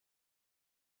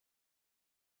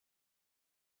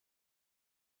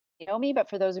know me, but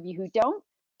for those of you who don't,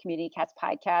 Community Cats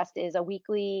Podcast is a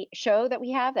weekly show that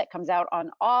we have that comes out on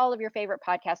all of your favorite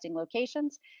podcasting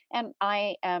locations. And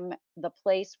I am the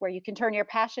place where you can turn your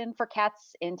passion for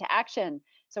cats into action.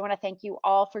 So I want to thank you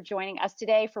all for joining us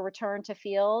today for Return to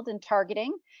Field and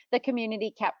Targeting, the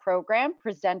Community Cat Program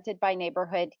presented by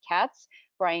Neighborhood Cats,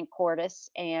 Brian Cordes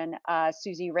and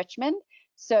Susie Richmond.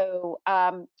 So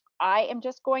I am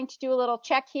just going to do a little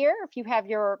check here. If you have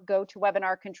your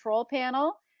GoToWebinar control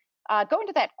panel, go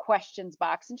into that questions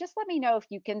box and just let me know if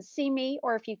you can see me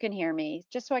or if you can hear me,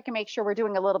 just so I can make sure we're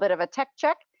doing a little bit of a tech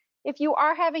check. If you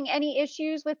are having any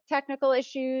issues with technical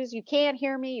issues, you can't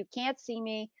hear me, you can't see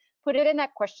me, put it in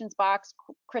that questions box.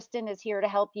 Kristen is here to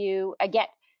help you get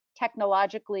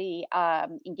technologically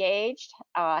engaged.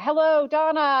 Hello,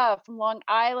 Donna from Long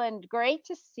Island. Great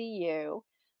to see you.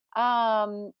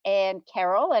 And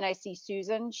Carol, and I see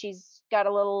Susan, she's got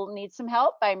a little, needs some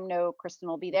help. I know Kristen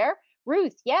will be there.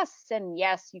 Ruth, yes, and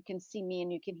yes, you can see me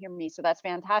and you can hear me, so that's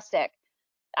fantastic.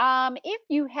 If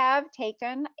you have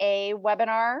taken a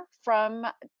webinar from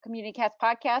Community Cats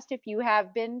Podcast, if you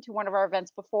have been to one of our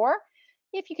events before,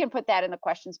 if you can put that in the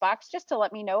questions box, just to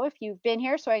let me know if you've been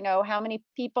here, so I know how many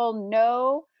people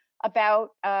know about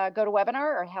GoToWebinar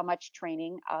or how much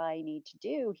training I need to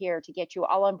do here to get you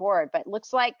all on board. But it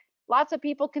looks like lots of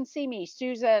people can see me.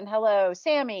 Susan, hello.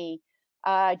 Sammy,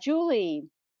 Julie,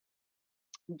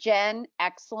 Jen,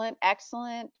 excellent,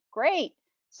 excellent, great.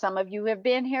 Some of you have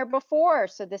been here before,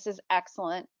 so this is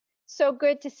excellent. So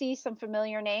good to see some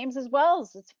familiar names as well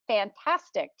as it's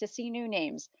fantastic to see new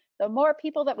names. The more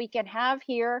people that we can have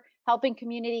here helping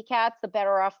community cats, the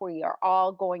better off we are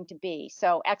all going to be.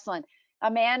 So excellent.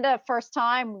 Amanda, first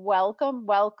time, welcome,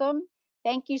 welcome.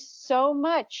 Thank you so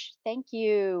much. Thank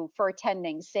you for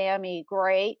attending. Sammy,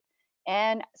 great.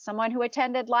 And someone who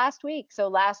attended last week. So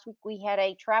last week we had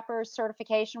a Trapper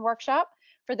certification workshop.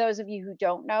 For those of you who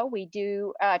don't know, we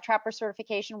do Trapper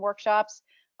certification workshops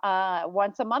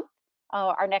once a month.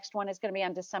 Our next one is going to be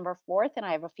on December 4th, and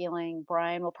I have a feeling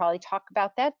Brian will probably talk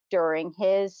about that during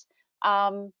his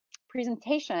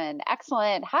presentation.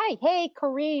 Excellent. Hi, hey,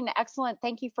 Corrine, excellent.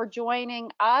 Thank you for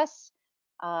joining us.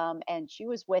 And she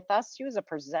was with us. She was a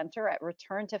presenter at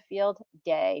Return to Field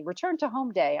Day, Return to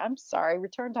Home Day. I'm sorry,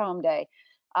 Return to Home Day.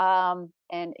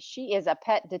 And she is a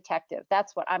pet detective.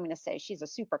 That's what I'm going to say. She's a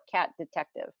super cat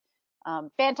detective.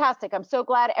 Fantastic. I'm so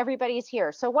glad everybody's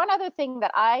here. So one other thing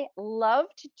that I love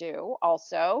to do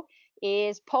also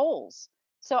is polls.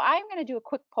 So I'm going to do a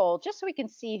quick poll just so we can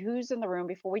see who's in the room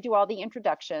before we do all the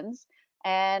introductions.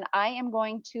 And I am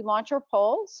going to launch our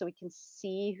poll so we can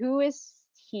see who is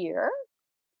here.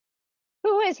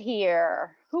 Who is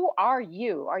here? Who are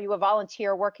you? Are you a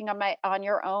volunteer working on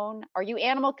your own? Are you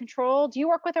animal control? Do you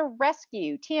work with a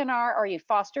rescue? TNR, are you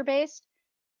foster based?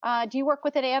 Do you work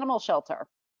with an animal shelter?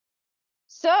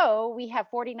 So we have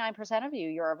 49% of you,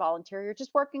 you're a volunteer, you're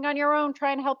just working on your own,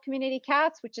 trying to help community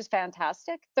cats, which is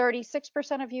fantastic.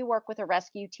 36% of you work with a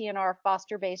rescue, TNR,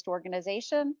 foster-based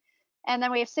organization. And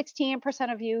then we have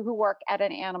 16% of you who work at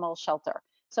an animal shelter.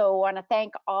 So I want to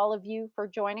thank all of you for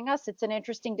joining us. It's an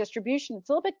interesting distribution. It's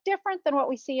a little bit different than what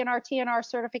we see in our TNR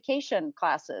certification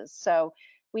classes. So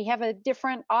we have a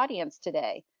different audience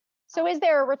today. So is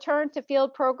there a Return to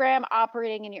Field program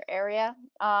operating in your area?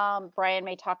 Brian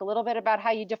may talk a little bit about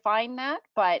how you define that,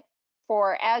 but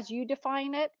for as you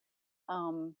define it,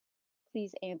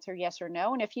 please answer yes or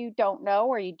no. And if you don't know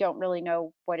or you don't really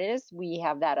know what it is, we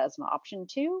have that as an option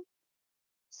too.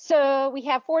 So we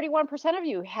have 41% of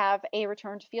you have a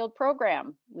Return to Field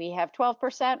program. We have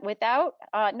 12% without,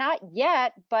 not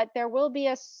yet, but there will be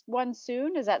one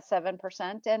soon, is at 7%,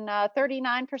 and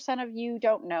 39% of you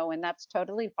don't know, and that's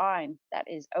totally fine. That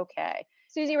is okay.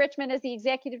 Susie Richmond is the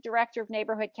Executive Director of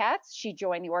Neighborhood Cats. She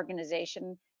joined the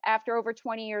organization after over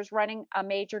 20 years running a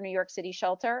major New York City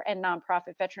shelter and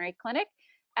nonprofit veterinary clinic.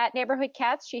 At Neighborhood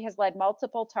Cats, she has led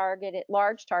multiple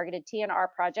large targeted TNR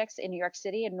projects in New York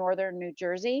City and northern New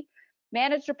Jersey,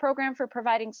 managed a program for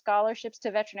providing scholarships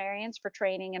to veterinarians for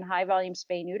training in high-volume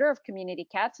spay-neuter of community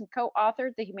cats, and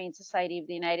co-authored the Humane Society of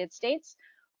the United States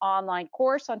online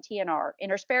course on TNR. In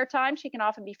her spare time, she can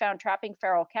often be found trapping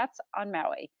feral cats on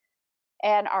Maui.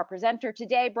 And our presenter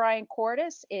today, Brian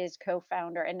Cordes, is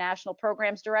co-founder and National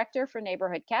Programs Director for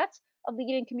Neighborhood Cats, a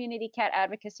leading community cat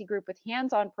advocacy group with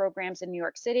hands-on programs in New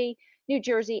York City, New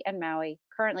Jersey, and Maui.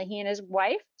 Currently, he and his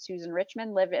wife, Susan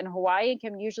Richmond, live in Hawaii and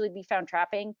can usually be found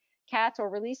trapping cats or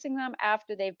releasing them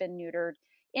after they've been neutered.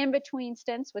 In between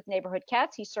stints with Neighborhood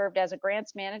Cats, he served as a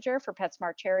grants manager for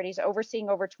PetSmart Charities, overseeing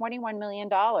over $21 million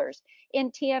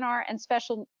in TNR and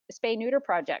special spay-neuter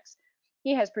projects.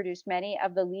 He has produced many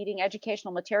of the leading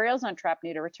educational materials on trap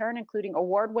neuter return, including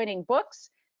award-winning books,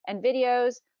 and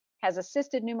videos, has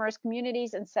assisted numerous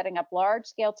communities in setting up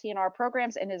large-scale TNR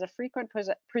programs, and is a frequent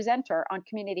presenter on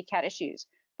community cat issues.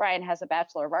 Brian has a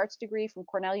Bachelor of Arts degree from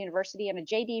Cornell University and a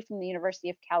JD from the University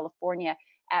of California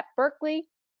at Berkeley.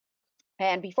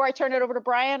 And before I turn it over to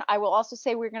Brian, I will also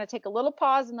say we're going to take a little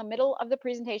pause in the middle of the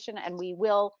presentation, and we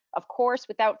will, of course,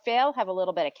 without fail, have a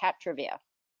little bit of cat trivia.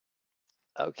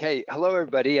 Okay, hello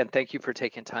everybody, and thank you for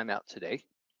taking time out today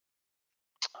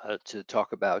to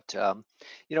talk about,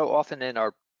 often in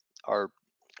our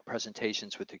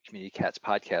presentations with the Community Cats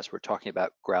podcast, we're talking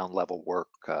about ground level work,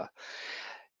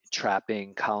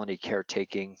 trapping, colony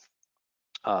caretaking,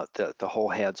 the whole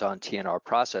hands-on TNR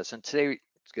process. And today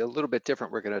it's a little bit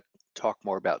different. We're going to talk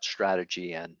more about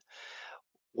strategy and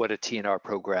what a TNR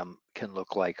program can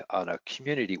look like on a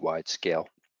community-wide scale.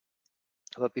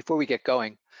 But before we get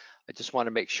going, I just want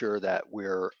to make sure that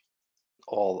we're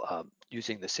all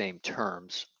using the same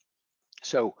terms.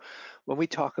 So when we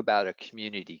talk about a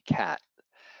community cat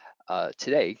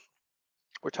today,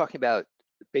 we're talking about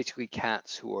basically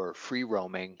cats who are free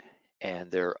roaming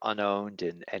and they're unowned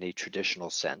in any traditional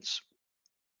sense.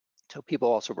 So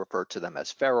people also refer to them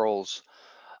as ferals,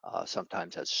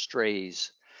 sometimes as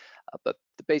strays, but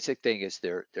the basic thing is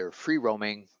they're free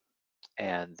roaming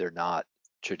and they're not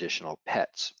traditional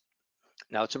pets.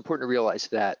 Now it's important to realize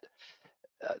that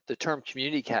the term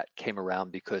community cat came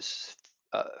around because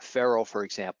feral, for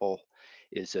example,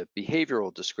 is a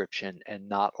behavioral description, and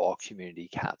not all community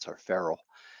cats are feral.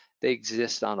 They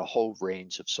exist on a whole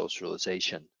range of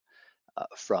socialization,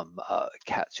 from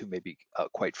cats who may be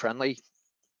quite friendly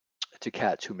to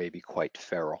cats who may be quite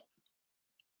feral.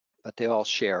 But they all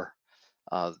share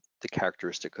the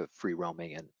characteristic of free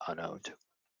roaming and unowned.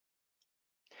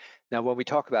 Now, when we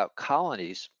talk about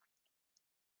colonies,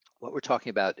 what we're talking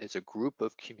about is a group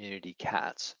of community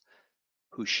cats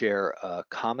who share a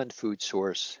common food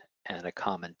source and a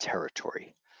common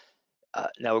territory.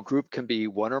 Now, a group can be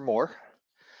one or more,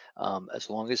 as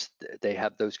long as they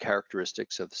have those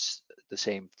characteristics of the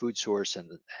same food source and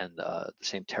the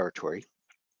same territory.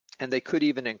 And they could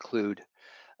even include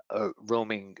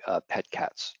roaming pet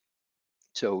cats.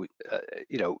 So,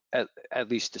 at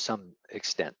least to some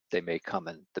extent, they may come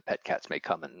and the pet cats may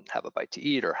come and have a bite to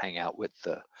eat or hang out with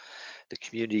the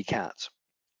community cats.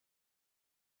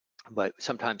 But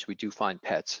sometimes we do find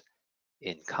pets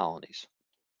in colonies.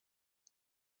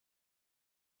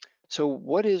 So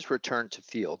what is return to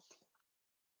field?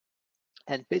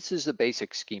 And this is the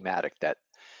basic schematic that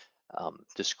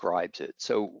describes it.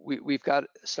 So we've got,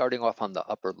 starting off on the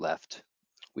upper left,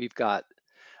 we've got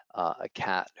a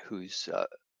cat who's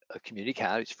a community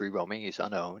cat. He's free roaming, he's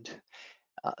unowned.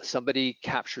 Somebody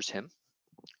captures him.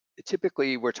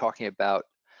 Typically, we're talking about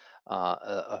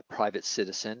a private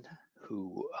citizen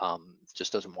who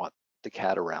just doesn't want the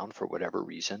cat around for whatever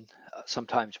reason.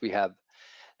 Sometimes we have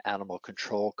animal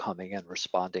control coming and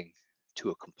responding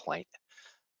to a complaint.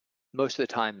 Most of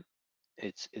the time,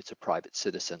 it's a private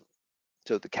citizen.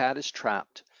 So the cat is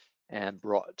trapped and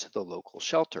brought to the local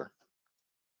shelter.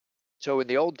 So in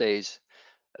the old days,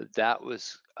 that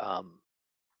was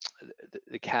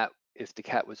the cat. If the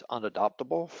cat was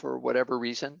unadoptable for whatever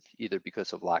reason, either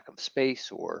because of lack of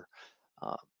space or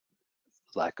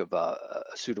lack of a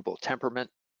suitable temperament,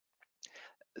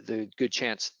 the good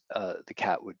chance the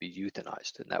cat would be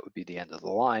euthanized, and that would be the end of the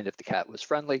line. If the cat was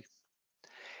friendly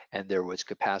and there was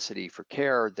capacity for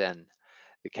care, then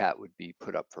the cat would be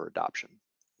put up for adoption.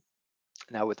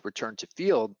 Now with return to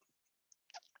field,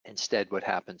 instead what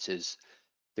happens is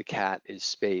the cat is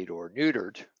spayed or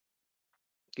neutered,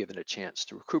 given a chance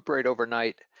to recuperate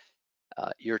overnight,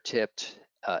 ear tipped,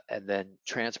 and then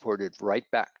transported right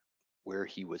back where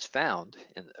he was found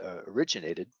and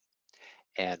originated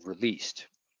and released.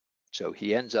 So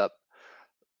he ends up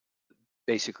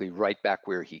basically right back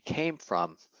where he came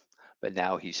from, but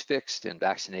now he's fixed and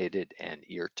vaccinated and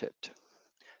ear tipped.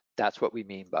 That's what we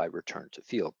mean by return to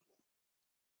field.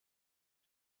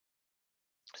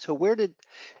 So where did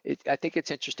it, I think it's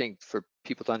interesting for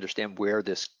people to understand where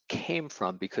this came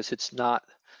from, because it's not,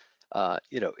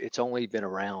 it's only been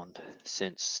around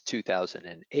since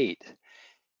 2008.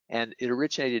 And it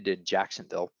originated in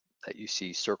Jacksonville, that you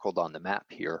see circled on the map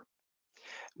here,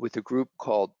 with a group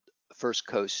called First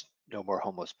Coast No More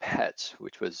Homeless Pets,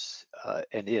 which was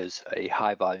and is a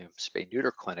high volume spay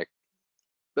neuter clinic,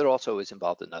 but also is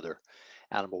involved in other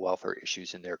animal welfare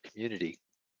issues in their community.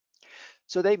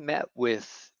 So they met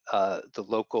with the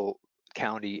local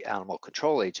county animal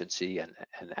control agency and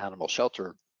animal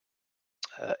shelter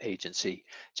agency,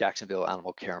 Jacksonville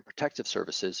Animal Care and Protective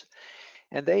Services,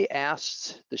 and they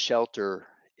asked the shelter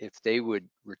if they would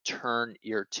return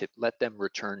let them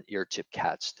return ear tip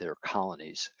cats to their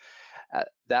colonies.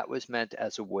 That was meant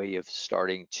as a way of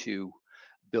starting to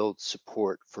build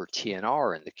support for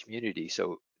TNR in the community.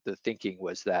 So the thinking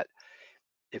was that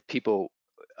if people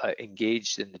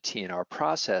engaged in the TNR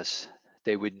process,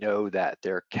 they would know that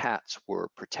their cats were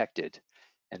protected.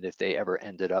 And if they ever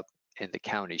ended up in the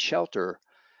county shelter,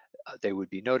 they would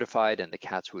be notified and the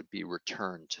cats would be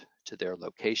returned to their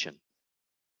location.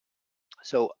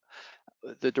 So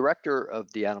the director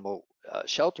of the animal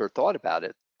shelter thought about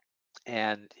it,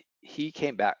 and he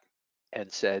came back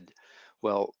and said,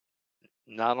 well,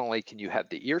 not only can you have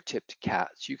the ear-tipped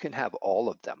cats, you can have all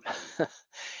of them.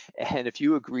 And if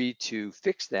you agree to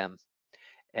fix them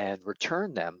and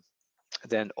return them,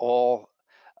 then all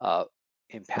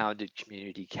impounded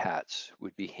community cats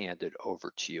would be handed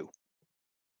over to you.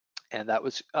 And that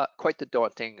was quite the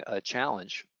daunting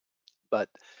challenge, but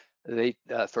they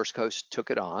First Coast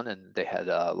took it on, and they had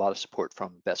a lot of support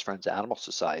from Best Friends Animal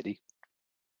Society,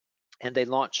 and they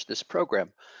launched this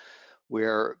program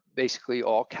where basically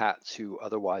all cats who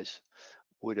otherwise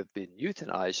would have been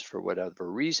euthanized for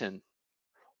whatever reason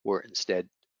were instead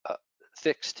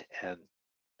fixed and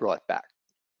brought back.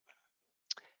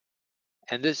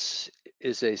 And this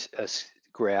is a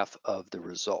graph of the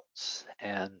results.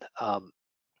 And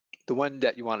the one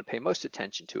that you want to pay most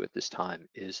attention to at this time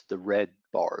is the red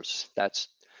bars. That's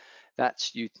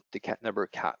the number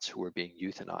of cats who were being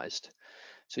euthanized.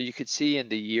 So you could see in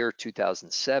the year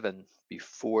 2007,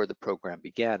 before the program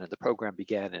began, and the program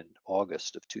began in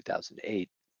August of 2008,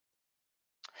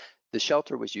 the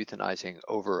shelter was euthanizing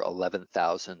over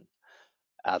 11,000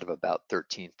 out of about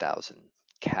 13,000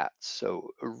 cats. So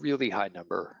a really high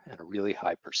number and a really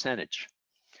high percentage.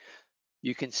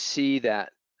 You can see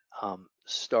that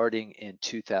starting in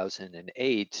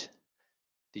 2008,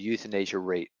 the euthanasia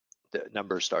rate, the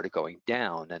numbers started going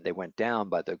down, and they went down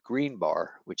by the green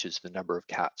bar, which is the number of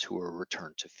cats who were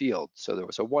returned to field. So there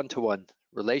was a one-to-one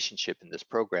relationship in this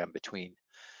program between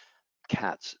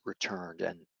cats returned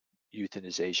and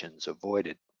euthanizations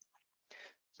avoided.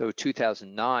 So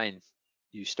 2009,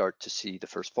 you start to see the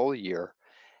first full year,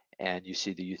 and you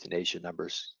see the euthanasia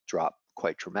numbers drop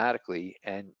quite dramatically,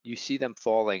 and you see them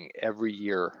falling every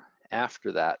year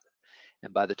after that.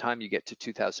 And by the time you get to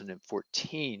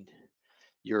 2014,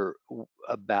 you're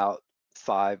about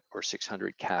 500 or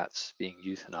 600 cats being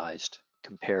euthanized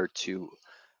compared to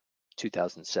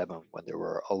 2007 when there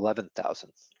were 11,000.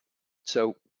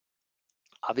 So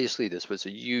obviously this was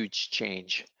a huge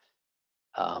change,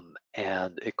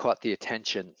 and it caught the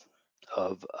attention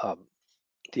of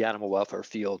the animal welfare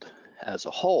field as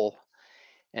a whole.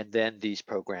 And then these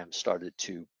programs started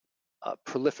to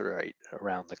proliferate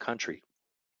around the country.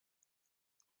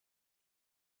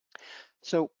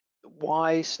 So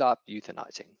why stop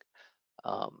euthanizing?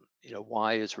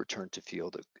 Why is return to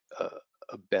field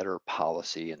a better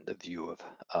policy in the view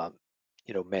of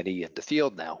many in the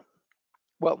field now?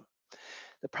 Well,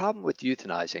 the problem with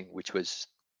euthanizing, which was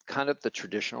kind of the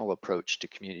traditional approach to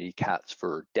community cats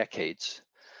for decades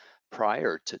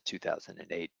prior to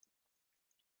 2008,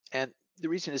 and the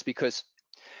reason is because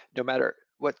no matter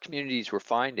what communities were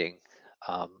finding,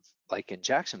 like in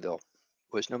Jacksonville,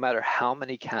 was no matter how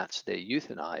many cats they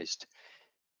euthanized,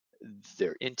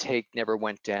 their intake never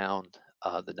went down.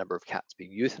 The number of cats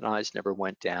being euthanized never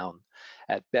went down.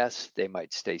 At best, they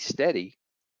might stay steady,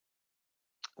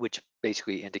 which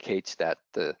basically indicates that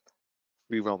the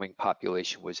free-roaming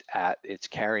population was at its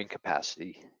carrying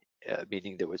capacity,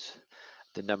 meaning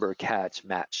the number of cats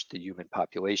matched the human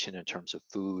population in terms of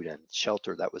food and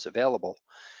shelter that was available.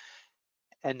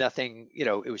 And nothing,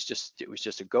 it was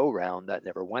just a go-round that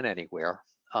never went anywhere.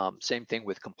 Same thing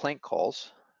with complaint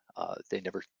calls. They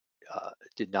never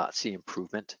did not see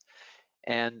improvement.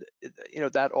 And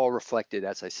that all reflected,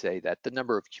 as I say, that the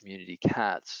number of community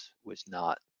cats was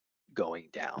not going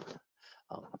down.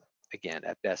 Again,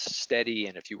 at best steady,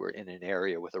 and if you were in an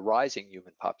area with a rising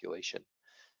human population,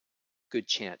 good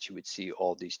chance you would see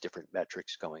all these different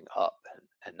metrics going up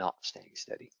and not staying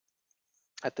steady.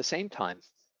 At the same time,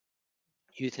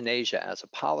 euthanasia as a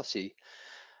policy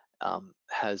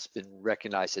has been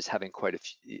recognized as having quite a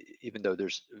few, even though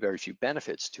there's very few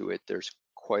benefits to it, there's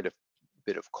quite a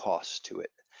bit of cost to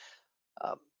it.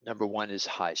 Number one is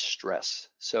high stress.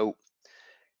 So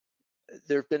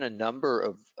there have been a number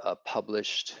of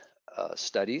published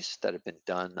studies that have been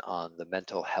done on the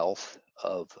mental health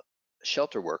of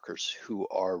shelter workers who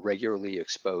are regularly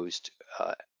exposed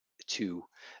to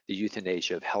the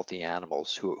euthanasia of healthy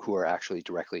animals who are actually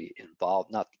directly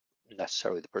involved, not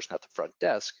necessarily the person at the front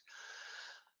desk,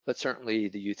 but certainly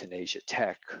the euthanasia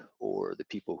tech or the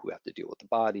people who have to deal with the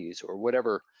bodies or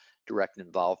whatever direct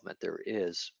involvement there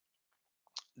is.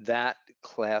 That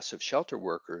class of shelter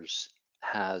workers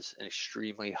has an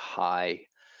extremely high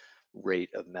rate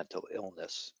of mental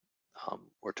illness.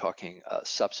 We're talking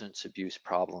substance abuse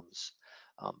problems,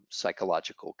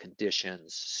 psychological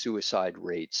conditions, suicide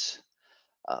rates,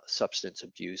 substance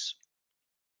abuse.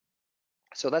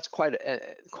 So that's quite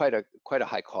a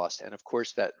high cost, and of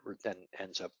course that then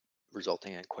ends up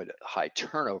resulting in quite a high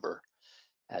turnover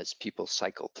as people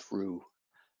cycle through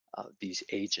these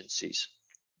agencies.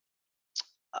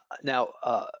 Now,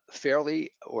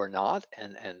 fairly or not,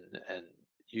 and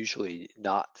usually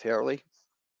not fairly,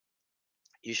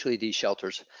 usually these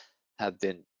shelters have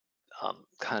been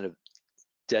kind of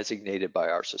designated by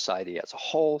our society as a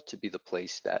whole to be the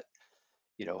place that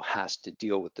has to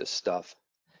deal with this stuff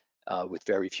with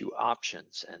very few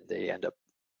options, and they end up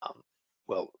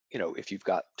well, if you've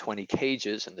got 20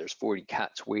 cages and there's 40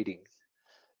 cats waiting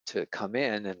to come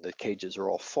in and the cages are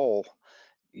all full,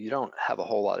 you don't have a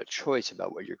whole lot of choice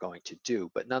about what you're going to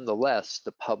do. But nonetheless,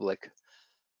 the public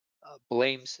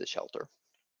blames the shelter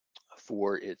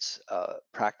for its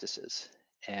practices.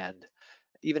 And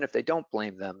even if they don't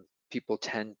blame them, people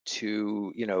tend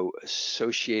to,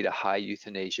 associate a high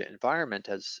euthanasia environment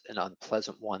as an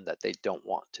unpleasant one that they don't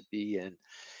want to be in.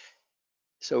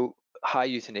 So high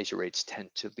euthanasia rates tend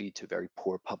to lead to very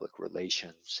poor public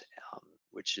relations,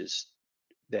 which is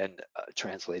then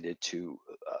translated to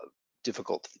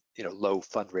difficult, low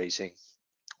fundraising,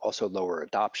 also lower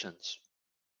adoptions.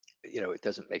 It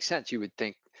doesn't make sense. You would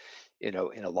think, in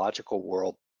a logical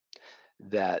world,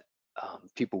 that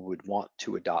people would want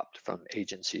to adopt from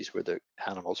agencies where the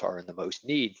animals are in the most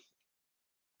need,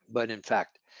 but in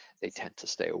fact, they tend to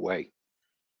stay away.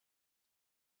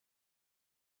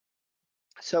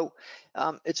 So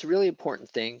it's a really important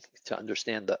thing to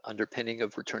understand the underpinning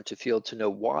of return to field, to know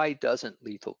why doesn't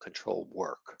lethal control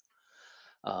work?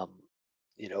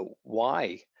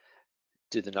 Why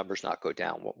do the numbers not go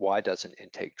down? Why doesn't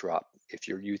intake drop? If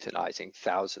you're euthanizing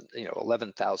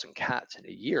 11,000 cats in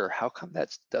a year, how come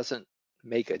that doesn't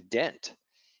make a dent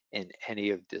in any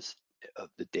of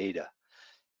the data?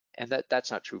 And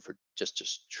that's not true for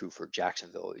just true for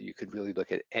Jacksonville. You could really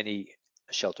look at any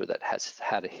shelter that has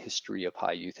had a history of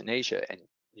high euthanasia, and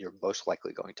you're most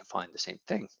likely going to find the same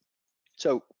thing.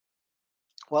 So,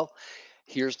 well,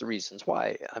 here's the reasons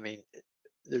why. I mean,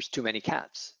 there's too many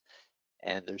cats,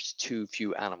 and there's too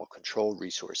few animal control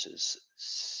resources.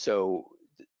 So,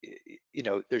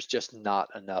 there's just not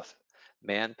enough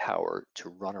manpower to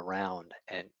run around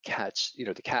and catch.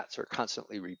 The cats are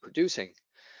constantly reproducing,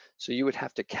 so you would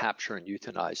have to capture and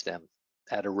euthanize them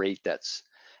at a rate that's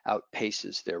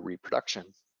outpaces their reproduction,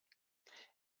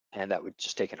 and that would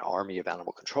just take an army of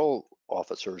animal control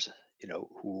officers,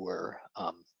 who were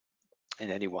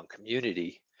in any one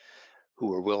community,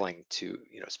 who are willing to,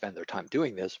 spend their time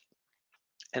doing this.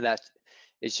 And that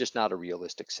is just not a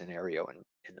realistic scenario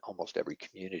in almost every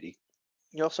community.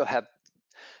 You also have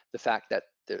the fact that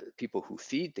the people who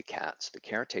feed the cats, the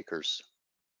caretakers,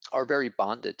 are very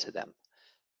bonded to them.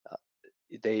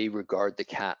 They regard the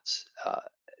cats,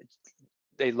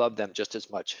 they love them just as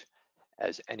much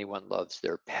as anyone loves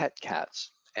their pet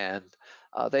cats. And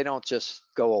they don't just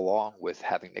go along with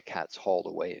having the cats hauled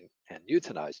away and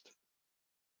euthanized.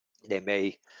 They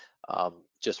may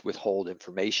just withhold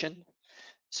information.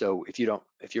 So if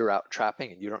you're out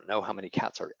trapping and you don't know how many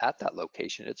cats are at that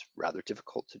location, it's rather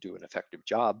difficult to do an effective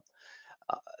job.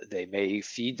 They may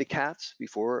feed the cats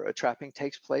before a trapping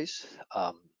takes place.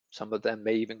 Some of them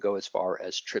may even go as far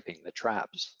as tripping the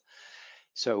traps.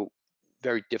 So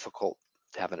very difficult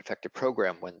to have an effective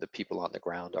program when the people on the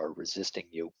ground are resisting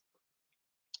you.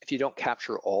 If you don't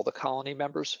capture all the colony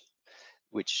members,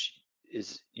 which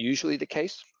is usually the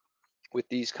case with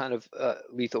these kind of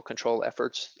lethal control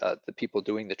efforts, the people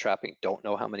doing the trapping don't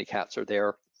know how many cats are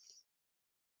there.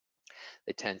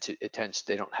 They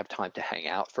don't have time to hang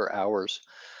out for hours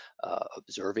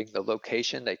observing the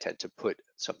location. They tend to put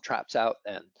some traps out,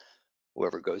 and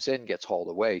whoever goes in gets hauled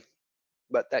away.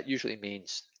 But that usually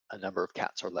means a number of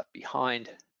cats are left behind,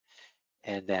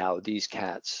 and now these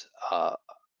cats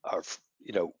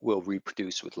will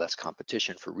reproduce with less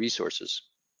competition for resources.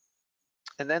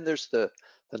 And then there's the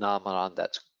phenomenon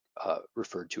that's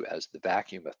referred to as the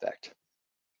vacuum effect.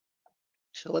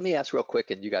 So let me ask real quick,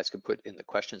 and you guys can put in the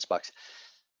questions box.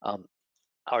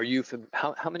 How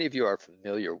many of you are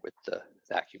familiar with the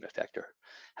vacuum effect or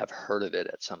have heard of it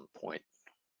at some point?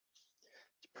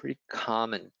 It's a pretty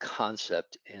common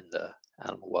concept in the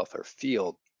animal welfare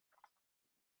field,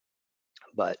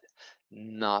 but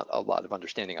not a lot of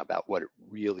understanding about what it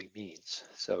really means.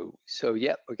 So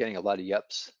yeah, we're getting a lot of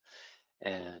yeps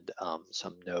and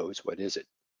some no's. What is it?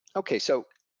 Okay, so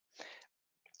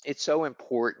it's so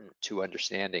important to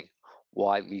understanding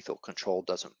why lethal control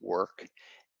doesn't work,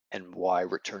 and why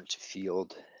return to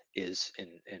field is,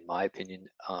 in my opinion,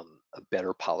 a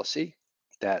better policy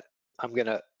that I'm going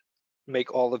to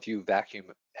make all of you vacuum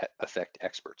effect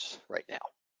experts right now.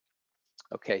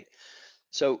 Okay,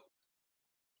 so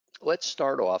let's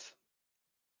start off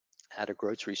at a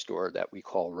grocery store that we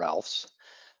call Ralph's,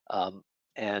 or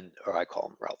I call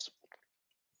them Ralph's.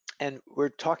 And we're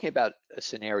talking about a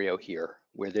scenario here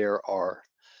where there are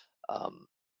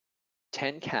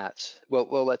 10 cats.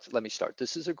 Well, let me start.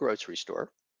 This is a grocery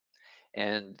store,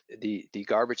 and the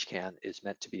garbage can is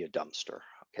meant to be a dumpster.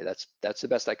 Okay, that's the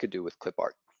best I could do with clip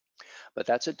art. But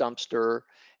that's a dumpster.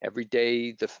 Every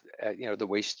day, the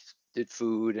wasted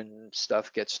food and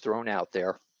stuff gets thrown out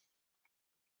there,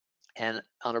 and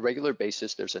on a regular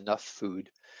basis, there's enough food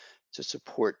to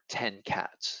support 10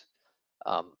 cats.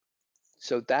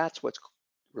 So that's what's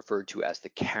referred to as the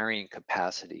carrying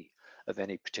capacity of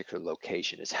any particular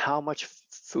location, is how much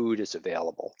food is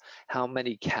available, how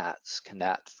many cats can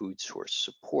that food source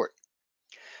support.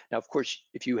 Now, of course,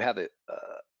 if you have a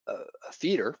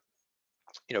feeder,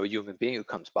 a human being who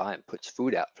comes by and puts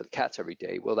food out for the cats every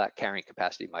day, well, that carrying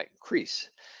capacity might increase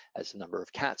as the number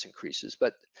of cats increases,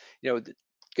 but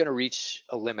it's going to reach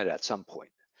a limit at some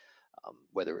point,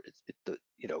 whether it's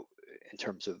in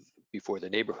terms of before the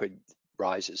neighborhood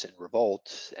rises in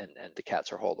revolt and the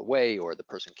cats are hauled away, or the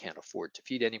person can't afford to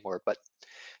feed anymore. But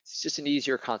it's just an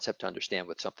easier concept to understand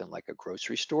with something like a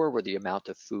grocery store, where the amount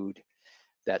of food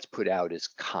that's put out is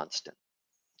constant.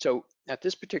 So at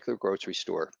this particular grocery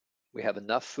store, we have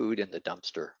enough food in the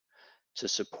dumpster to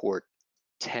support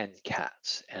 10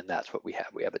 cats, and that's what we have.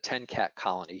 We have a 10 cat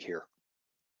colony here.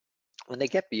 When they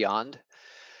get beyond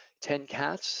 10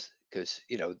 cats, because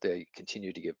they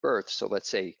continue to give birth, so let's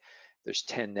say there's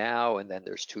 10 now and then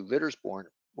there's 2 litters born,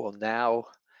 well, now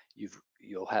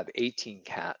you'll have 18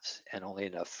 cats and only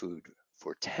enough food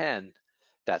for 10.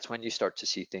 That's when you start to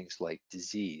see things like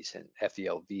disease and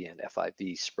FELV and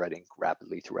FIV spreading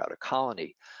rapidly throughout a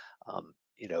colony.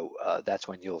 That's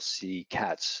when you'll see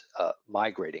cats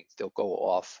migrating. They'll go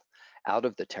off out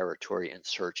of the territory in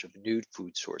search of new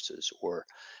food sources, or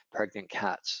pregnant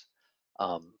cats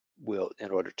will,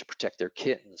 in order to protect their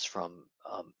kittens from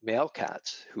male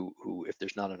cats who, if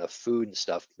there's not enough food and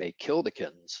stuff, may kill the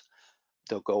kittens,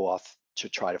 they'll go off to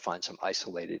try to find some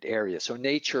isolated area. So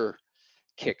nature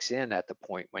kicks in at the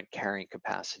point when carrying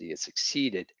capacity is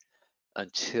exceeded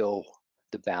until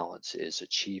the balance is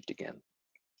achieved again.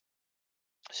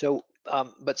 So,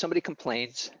 but somebody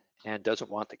complains and doesn't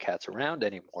want the cats around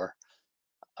anymore,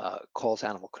 calls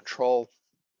animal control.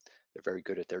 They're very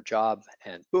good at their job,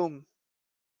 and boom,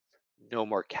 no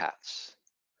more cats.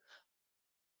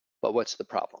 But what's the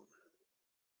problem?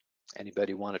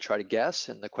 Anybody want to try to guess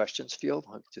in the questions field?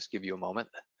 I'll just give you a moment.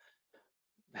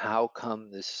 How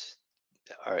come this?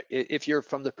 All right, if you're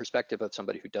from the perspective of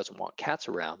somebody who doesn't want cats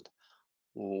around,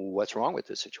 what's wrong with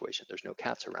this situation? There's no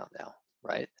cats around now,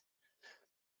 right?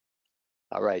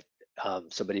 All right,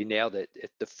 somebody nailed it.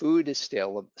 If the food is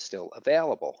still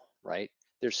available, right?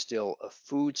 There's still a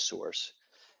food source.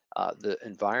 The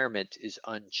environment is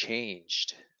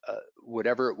unchanged.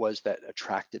 Whatever it was that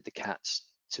attracted the cats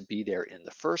to be there in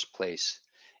the first place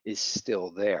is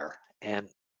still there. And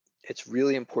it's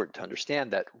really important to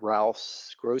understand that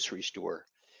Ralph's grocery store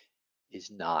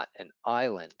is not an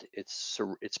island. It's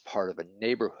part of a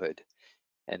neighborhood,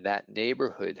 and that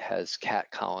neighborhood has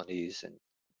cat colonies and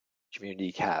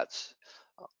community cats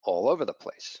all over the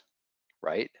place,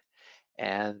 right?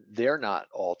 And they're not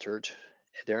altered,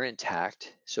 they're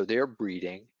intact, so they're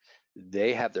breeding,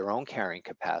 they have their own carrying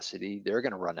capacity, they're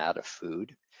going to run out of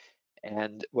food,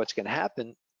 and what's going to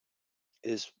happen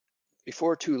is,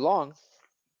 before too long,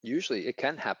 usually it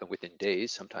can happen within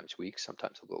days, sometimes weeks,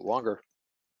 sometimes a little longer,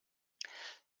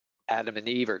 Adam and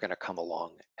Eve are going to come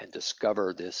along and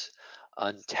discover this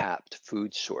untapped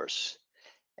food source,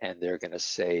 and they're going to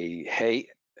say, hey,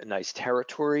 a nice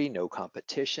territory, no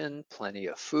competition, plenty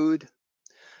of food,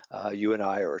 you and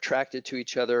I are attracted to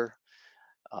each other,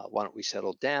 why don't we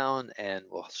settle down and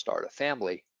we'll start a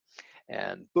family.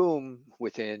 And boom,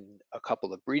 within a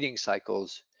couple of breeding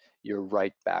cycles, you're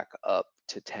right back up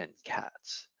to 10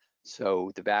 cats.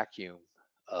 So the vacuum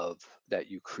that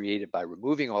you created by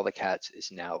removing all the cats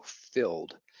is now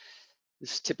filled.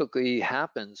 This typically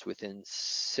happens within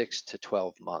 6 to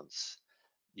 12 months.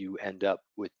 You end up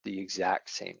with the exact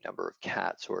same number of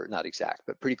cats, or not exact,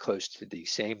 but pretty close to the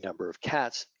same number of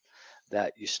cats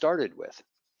that you started with.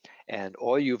 And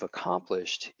all you've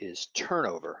accomplished is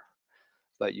turnover,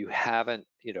 but you haven't,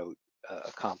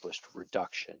 accomplished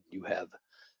reduction. You have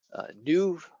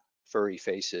new furry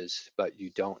faces, but you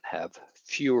don't have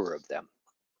fewer of them.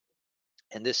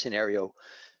 And this scenario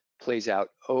plays out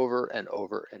over and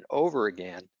over and over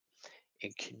again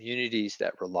in communities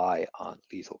that rely on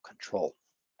lethal control.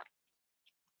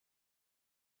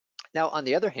 Now, on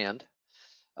the other hand,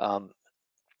 um,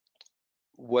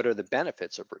 what are the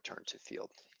benefits of return to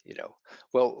field?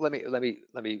 Well, let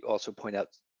me also point out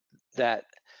that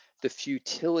the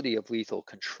futility of lethal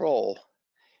control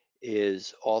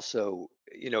is also,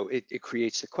 it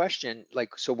creates the question,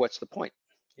 like, so what's the point?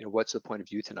 What's the point of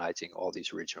euthanizing all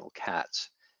these original cats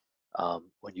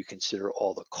when you consider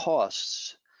all the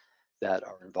costs that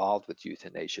are involved with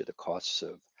euthanasia, the costs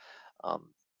of um,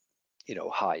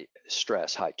 high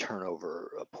stress, high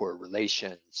turnover, poor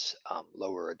relations,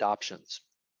 lower adoptions.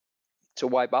 So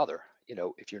why bother,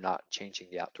 if you're not changing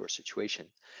the outdoor situation?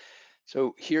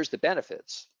 So here's the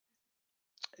benefits.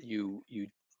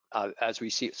 As we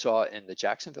saw in the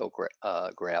Jacksonville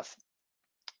graph,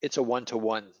 it's a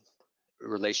one-to-one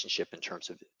relationship in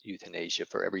terms of euthanasia.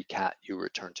 For every cat you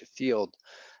return to field,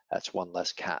 that's one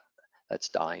less cat that's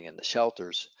dying in the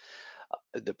shelters.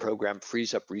 The program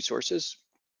frees up resources.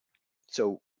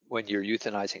 So when you're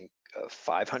euthanizing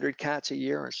 500 cats a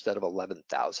year instead of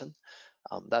 11,000,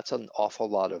 that's an awful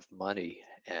lot of money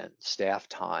and staff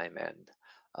time and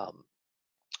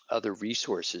other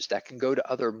resources that can go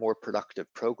to other more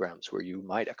productive programs where you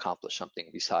might accomplish something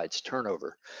besides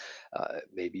turnover.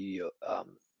 Maybe you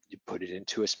put it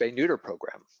into a spay-neuter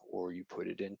program, or you put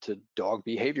it into dog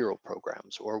behavioral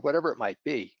programs, or whatever it might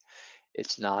be.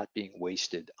 It's not being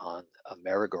wasted on a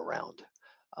merry-go-round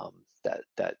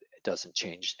that doesn't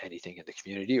change anything in the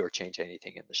community or change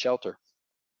anything in the shelter.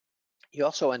 You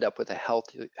also end up with a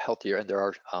healthier, and there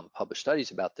are published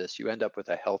studies about this, you end up with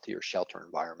a healthier shelter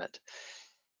environment.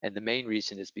 And the main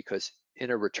reason is because in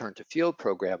a return to field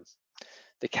program,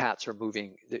 the cats are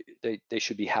moving, they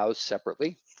should be housed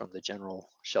separately from the general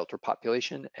shelter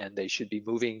population, and they should be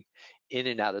moving in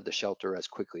and out of the shelter as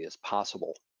quickly as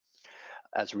possible.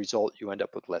 As a result, you end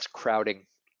up with less crowding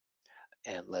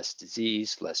and less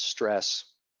disease, less stress,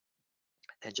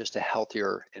 and just a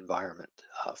healthier environment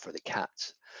for the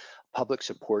cats. Public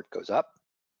support goes up.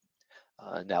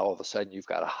 Now all of a sudden you've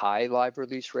got a high live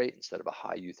release rate instead of a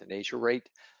high euthanasia rate.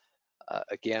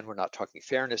 Again, we're not talking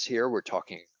fairness here, we're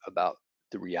talking about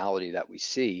the reality that we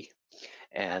see,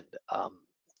 and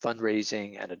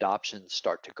fundraising and adoptions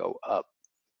start to go up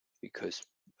because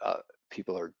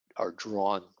people are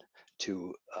drawn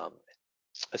to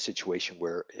a situation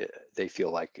where they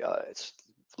feel like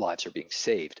lives are being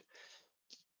saved.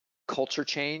 Culture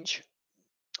change,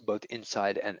 both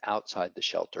inside and outside the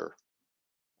shelter.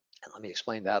 And let me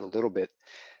explain that a little bit.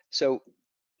 So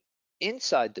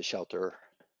inside the shelter,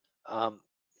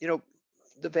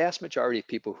 the vast majority of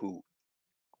people who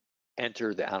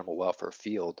enter the animal welfare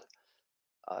field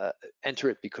enter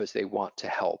it because they want to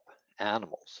help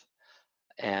animals,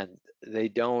 and they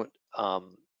don't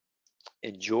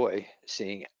enjoy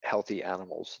seeing healthy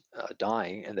animals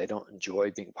dying, and they don't enjoy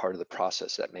being part of the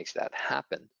process that makes that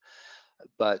happen.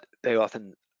 But they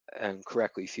often and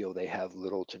correctly feel they have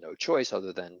little to no choice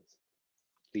other than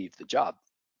leave the job.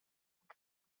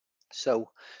 So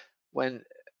when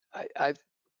I've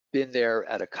been there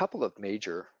at a couple of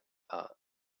major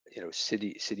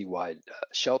citywide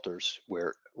shelters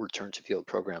where return to field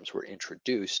programs were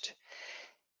introduced,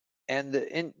 and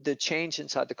the change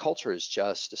inside the culture is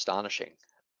just astonishing.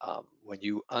 When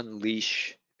you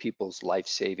unleash people's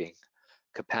life-saving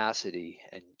capacity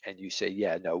and you say,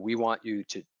 yeah, no, we want you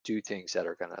to do things that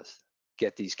are going to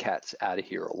get these cats out of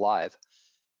here alive,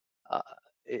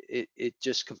 it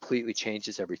just completely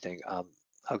changes everything.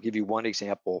 I'll give you one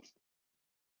example.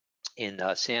 In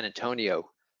San Antonio,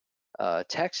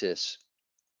 Texas,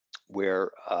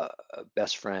 where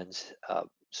Best Friends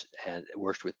and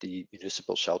worked with the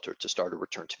municipal shelter to start a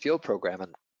return to field program.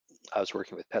 And I was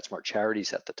working with PetSmart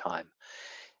Charities at the time,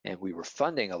 and we were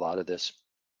funding a lot of this.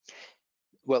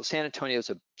 Well, San Antonio is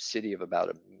a city of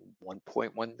about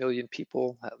 1.1 million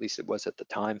people, at least it was at the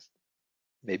time,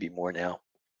 maybe more now.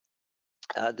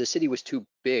 The city was too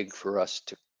big for us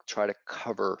to try to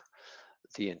cover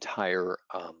the entire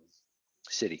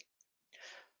city.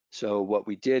 So what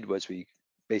we did was we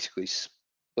basically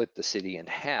split the city in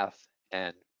half,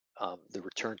 and the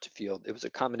return to field, it was a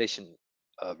combination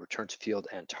of return to field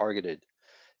and targeted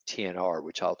TNR,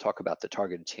 which I'll talk about the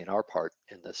targeted TNR part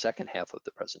in the second half of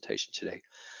the presentation today.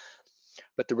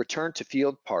 But the return to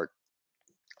field part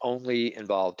only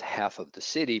involved half of the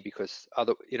city, because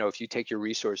if you take your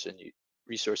resources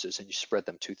and you spread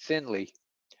them too thinly,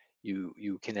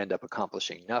 you can end up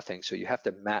accomplishing nothing. So you have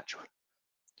to match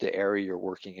the area you're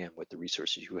working in with the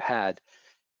resources you had,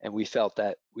 and we felt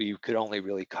that we could only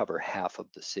really cover half of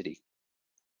the city.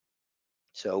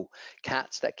 So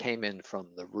cats that came in from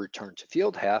the return to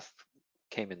field half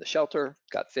came in the shelter,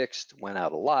 got fixed, went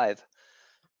out alive.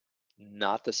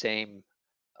 Not the same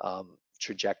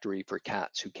trajectory for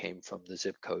cats who came from the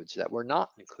zip codes that were not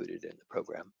included in the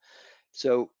program.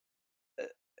 So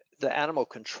the animal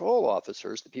control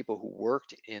officers, the people who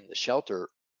worked in the shelter,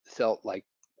 felt like,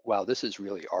 wow, this is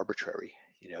really arbitrary.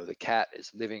 The cat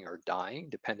is living or dying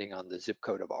depending on the zip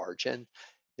code of origin.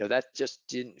 That just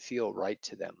didn't feel right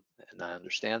to them, and I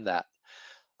understand that.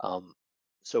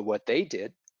 So what they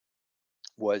did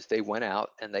was they went out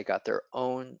and they got their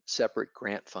own separate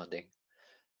grant funding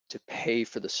to pay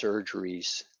for the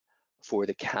surgeries for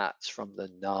the cats from the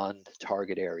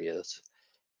non-target areas,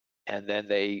 and then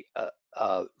they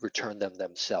return them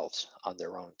themselves on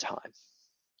their own time.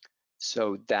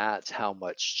 So that's how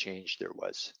much change there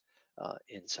was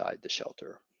inside the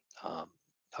shelter.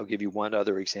 I'll give you one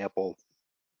other example.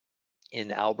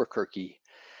 In Albuquerque,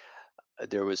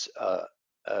 there was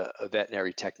a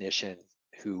veterinary technician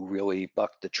who really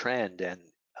bucked the trend and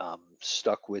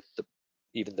stuck with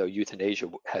even though euthanasia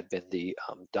had been the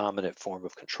dominant form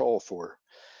of control for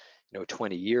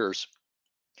 20 years,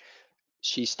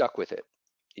 she stuck with it,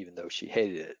 even though she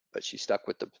hated it, but she stuck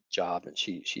with the job, and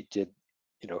she did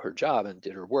her job and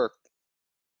did her work.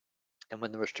 And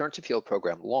when the Return to Field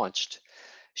program launched,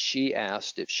 she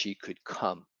asked if she could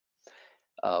come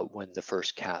when the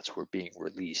first cats were being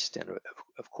released, and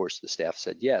of course the staff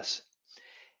said yes.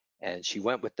 And she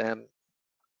went with them.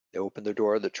 They opened the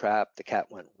door of the trap, the cat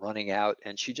went running out,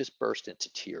 and she just burst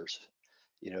into tears.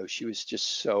 She was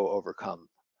just so overcome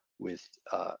with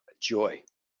joy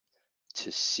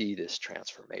to see this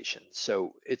transformation.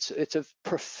 So it's a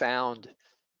profound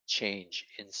change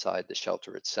inside the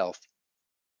shelter itself.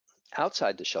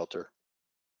 Outside the shelter,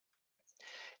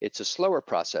 it's a slower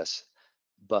process,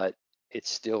 but it's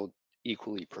still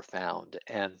equally profound.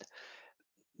 And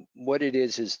what it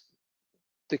is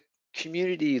the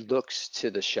community looks to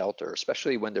the shelter,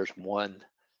 especially when there's one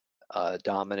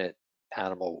dominant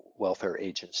animal welfare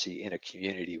agency in a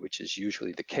community, which is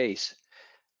usually the case.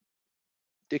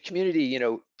 The community,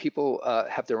 people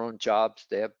have their own jobs,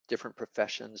 they have different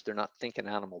professions, they're not thinking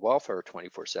animal welfare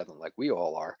 24/7 like we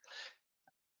all are.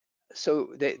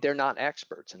 So they're not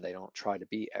experts, and they don't try to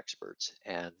be experts,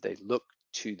 and they look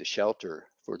to the shelter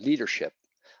for leadership.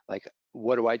 Like,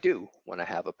 what do I do when I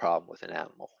have a problem with an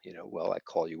animal? Well, I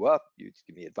call you up, you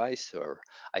give me advice, or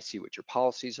I see what your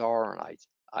policies are, and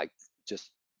I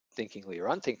just thinkingly or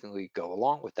unthinkingly go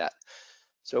along with that.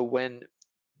 So when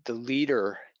the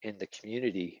leader in the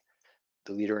community,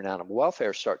 the leader in animal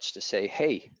welfare, starts to say,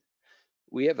 hey,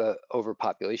 we have an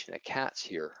overpopulation of cats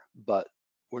here, but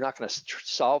we're not going to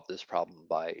solve this problem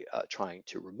by trying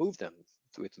to remove them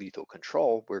with lethal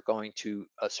control. We're going to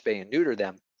spay and neuter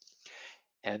them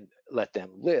and let them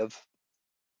live,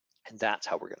 and that's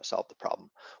how we're going to solve the problem.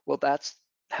 Well, that's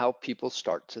how people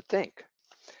start to think.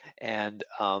 And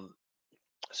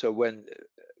so when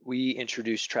we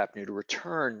introduced Trap, Neuter,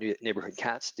 Return, Neighborhood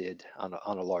Cats did on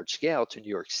a large scale to New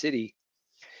York City,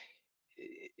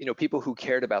 people who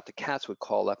cared about the cats would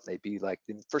call up, and they'd be like,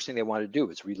 the first thing they wanted to do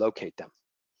is relocate them,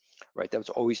 right? That was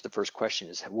always the first question,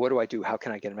 is what do I do? How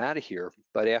can I get them out of here?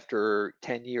 But after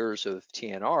 10 years of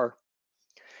TNR,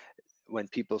 when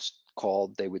people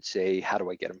called, they would say, how do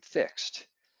I get them fixed?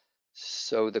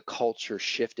 So the culture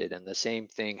shifted, and the same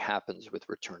thing happens with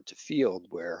Return to Field,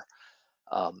 where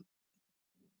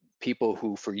people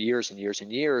who for years and years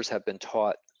and years have been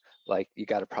taught, like, you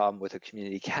got a problem with a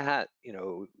community cat,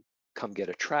 come get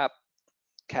a trap,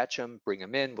 catch them, bring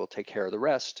them in, we'll take care of the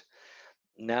rest.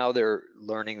 Now they're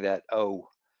learning that, oh,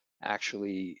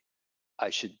 actually, I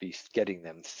should be getting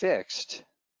them fixed.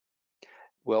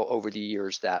 Well, over the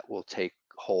years, that will take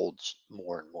hold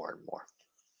more and more and more.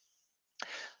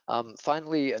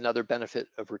 Finally, another benefit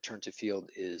of Return to Field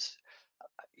is,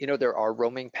 there are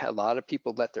roaming pets. A lot of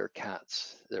people let their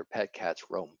pet cats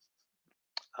roam.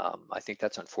 I think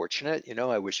that's unfortunate.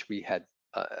 I wish we had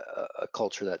a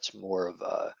culture that's more of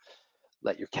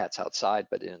let your cats outside,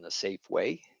 but in a safe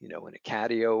way, in a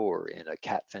catio or in a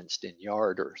cat fenced in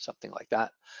yard or something like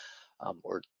that.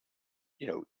 Or,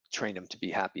 train them to be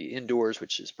happy indoors,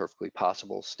 which is perfectly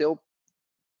possible. Still,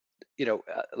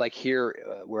 like here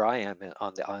where I am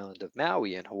on the island of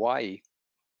Maui in Hawaii,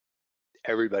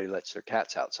 everybody lets their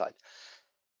cats outside.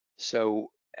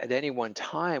 So at any one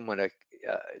time when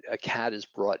a cat is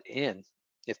brought in,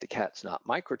 if the cat's not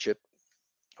microchipped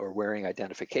or wearing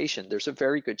identification, there's a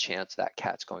very good chance that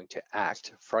cat's going to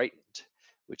act frightened,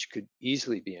 which could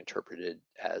easily be interpreted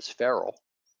as feral.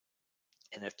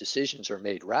 And if decisions are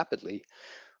made rapidly,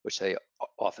 which they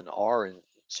often are in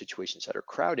situations that are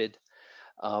crowded,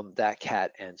 that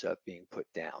cat ends up being put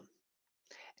down.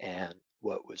 And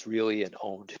what was really an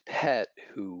owned pet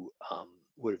who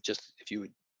would have just, if you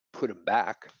would put him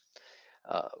back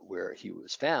where he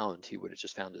was found, he would have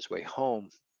just found his way home.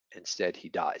 Instead, he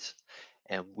dies.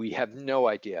 And we have no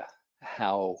idea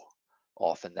how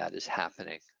often that is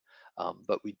happening.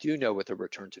 But we do know with the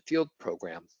Return to Field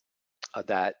program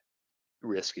that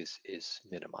risk is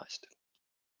minimized.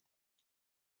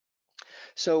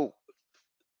 So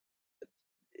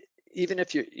even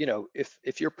if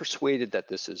if you're persuaded that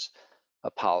this is a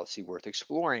policy worth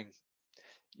exploring,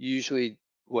 usually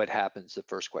what happens, the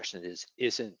first question is,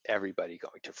 isn't everybody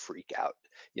going to freak out?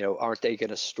 Aren't they going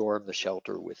to storm the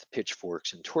shelter with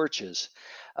pitchforks and torches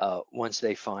once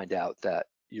they find out that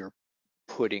you're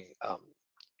putting,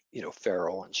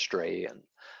 feral and stray and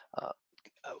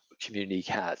community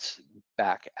cats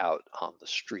back out on the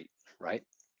street, right?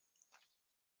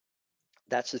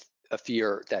 That's a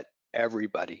fear that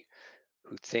everybody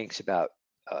who thinks about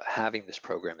having this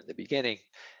program in the beginning,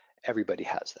 everybody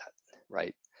has that,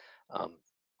 right?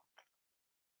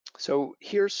 So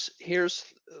let's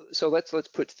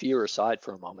put fear aside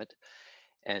for a moment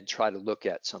and try to look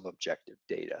at some objective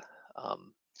data.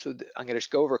 I'm going to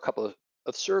just go over a couple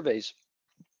of surveys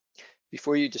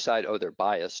before you decide, oh, they're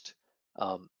biased.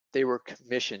 They were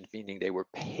commissioned, meaning they were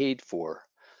paid for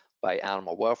by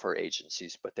animal welfare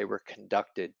agencies, but they were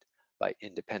conducted by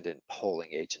independent polling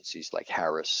agencies like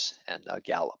Harris and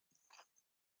Gallup.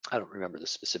 I don't remember the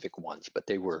specific ones, but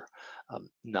they were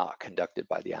not conducted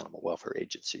by the animal welfare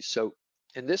agencies. So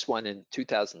in this one in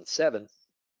 2007,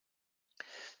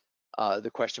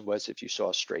 the question was, if you saw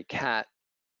a stray cat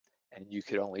and you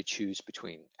could only choose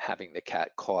between having the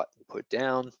cat caught and put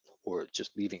down or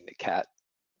just leaving the cat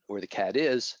where the cat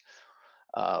is,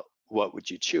 what would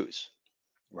you choose,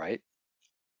 right?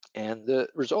 And the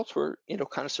results were,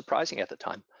 kind of surprising at the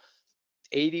time.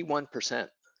 81%,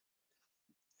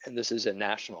 and this is a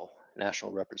nationally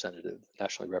representative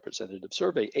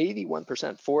survey,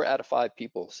 81%, 4 out of 5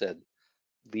 people said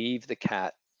leave the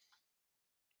cat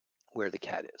where the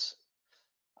cat is.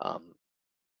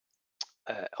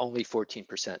 Only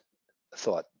 14%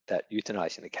 thought that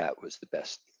euthanizing the cat was the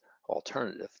best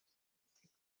alternative.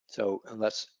 So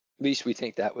unless, at least we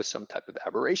think that was some type of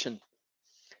aberration.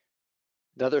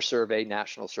 Another survey,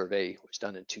 national survey, was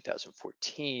done in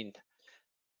 2014.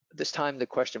 This time the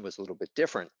question was a little bit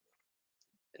different.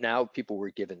 Now people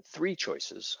were given 3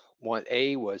 choices. One,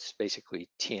 A, was basically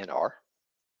TNR.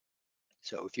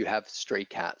 So if you have stray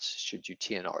cats, should you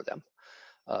TNR them?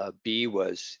 B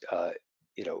was,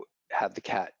 have the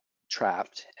cat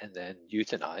trapped and then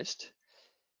euthanized.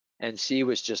 And C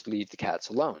was just leave the cats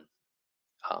alone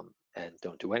and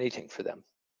don't do anything for them.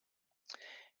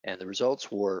 And the results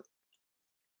were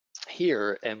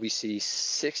here, and we see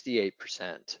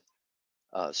 68%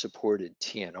 supported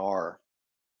TNR.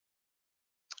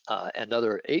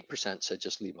 Another 8% said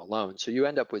just leave them alone. So you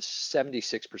end up with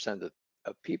 76%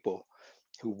 of people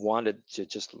who wanted to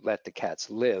just let the cats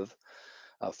live.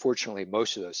 Fortunately,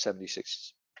 most of those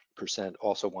 76%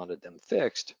 also wanted them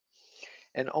fixed,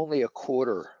 and only a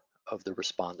quarter of the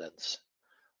respondents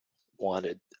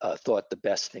thought the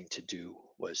best thing to do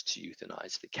was to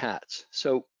euthanize the cats.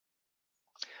 So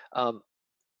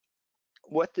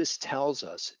what this tells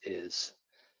us is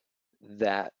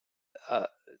that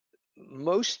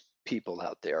most people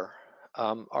out there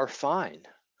are fine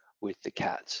with the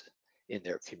cats in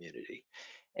their community,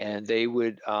 and they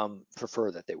would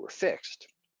prefer that they were fixed,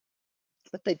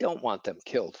 but they don't want them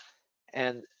killed.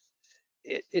 And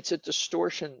it's a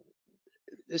distortion.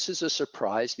 This is a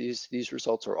surprise. These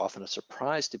results are often a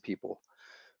surprise to people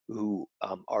who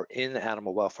are in the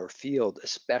animal welfare field,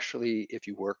 especially if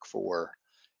you work for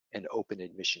an open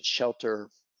admission shelter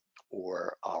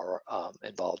or are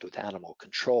involved with animal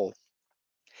control.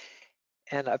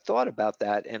 And I've thought about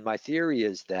that, and my theory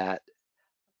is that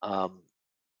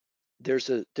there's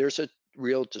a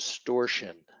real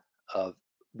distortion of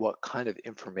what kind of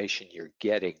information you're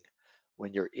getting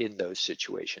when you're in those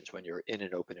situations, when you're in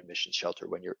an open admission shelter,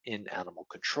 when you're in animal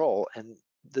control. And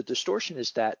the distortion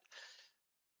is that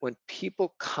when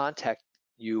people contact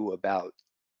you about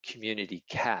community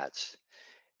cats,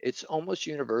 it's almost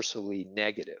universally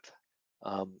negative.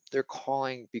 They're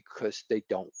calling because they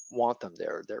don't want them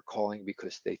there. They're calling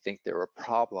because they think they're a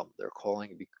problem. They're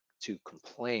calling to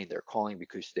complain. They're calling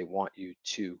because they want you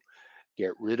to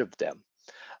get rid of them.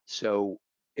 So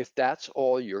if that's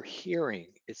all you're hearing,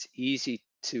 it's easy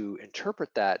to interpret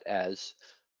that as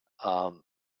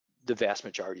the vast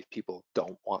majority of people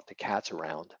don't want the cats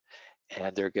around,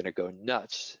 and they're going to go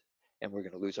nuts, and we're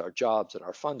going to lose our jobs and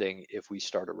our funding if we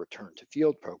start a return to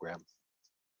field program.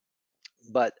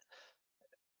 But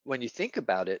when you think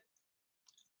about it,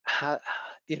 how,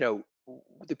 you know,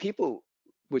 the people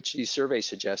which these surveys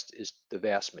suggest is the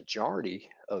vast majority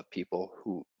of people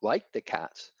who like the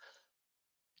cats,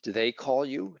 do they call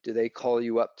you? Do they call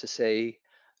you up to say,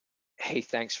 hey,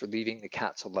 thanks for leaving the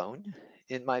cats alone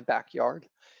in my backyard,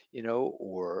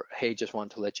 or hey, just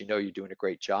wanted to let you know you're doing a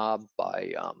great job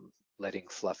by letting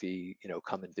Fluffy,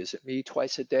 come and visit me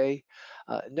twice a day?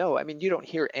 No, I mean, you don't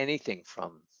hear anything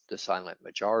from the silent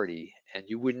majority, and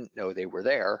you wouldn't know they were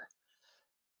there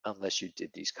unless you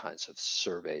did these kinds of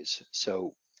surveys.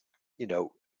 So,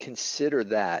 consider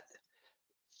that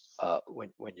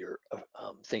when you're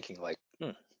thinking like,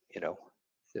 you know,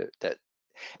 that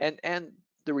and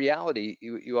the reality,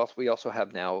 we also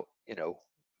have now,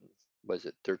 was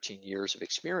it 13 years of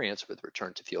experience with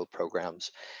return to field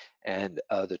programs, and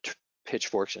the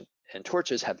pitchforks and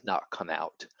torches have not come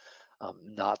out.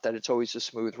 Not that it's always a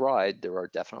smooth ride. There are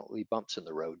definitely bumps in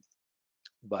the road,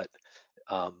 but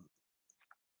um,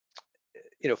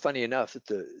 funny enough,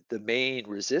 the main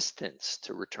resistance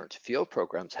to return to field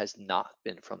programs has not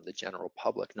been from the general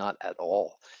public, not at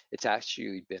all. It's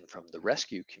actually been from the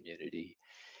rescue community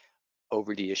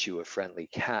over the issue of friendly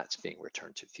cats being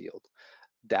returned to field.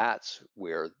 That's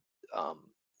where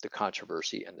the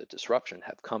controversy and the disruption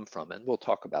have come from, and we'll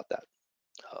talk about that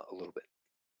a little bit.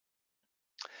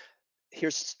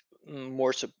 Here's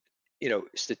more,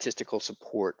 statistical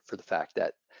support for the fact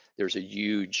that there's a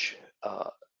huge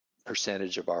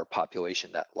percentage of our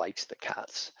population that likes the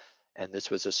cats. And this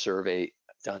was a survey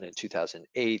done in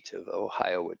 2008 of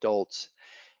Ohio adults.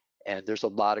 And there's a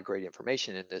lot of great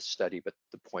information in this study, but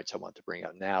the points I want to bring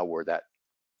out now were that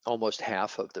almost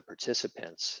half of the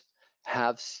participants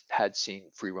had seen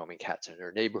free roaming cats in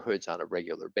their neighborhoods on a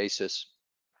regular basis.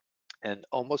 And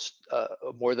almost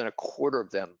more than a quarter of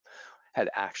them had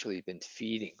actually been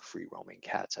feeding free roaming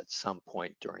cats at some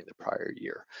point during the prior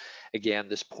year. Again,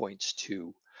 this points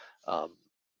to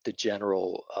the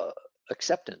general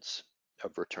acceptance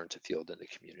of return to field in the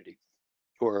community,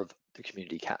 or of the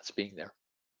community cats being there.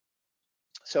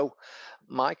 So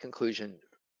my conclusion,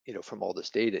 from all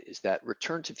this data is that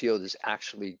return to field is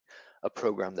actually a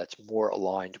program that's more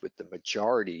aligned with the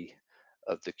majority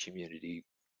of the community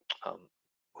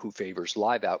who favors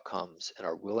live outcomes and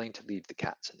are willing to leave the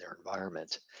cats in their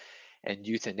environment. And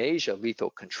euthanasia, lethal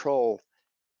control,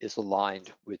 is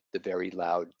aligned with the very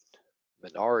loud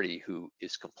minority who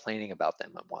is complaining about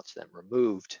them and wants them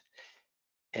removed.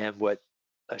 And what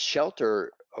a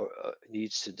shelter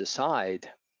needs to decide,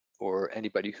 or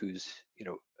anybody who's,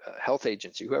 a health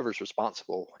agency, whoever's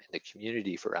responsible in the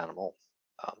community for animal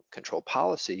control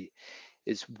policy,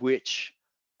 is which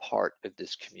part of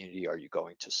this community are you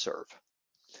going to serve?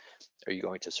 Are you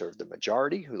going to serve the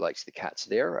majority who likes the cats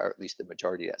there, or at least the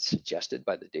majority that's suggested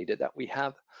by the data that we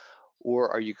have?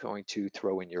 Or are you going to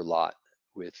throw in your lot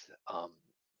with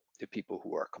the people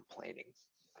who are complaining?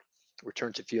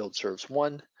 Return to field serves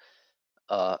one,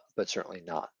 but certainly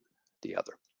not the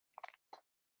other.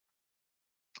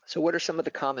 So what are some of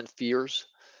the common fears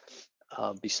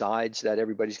besides that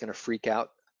everybody's going to freak out?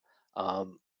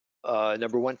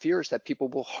 Number one fear is that people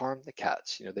will harm the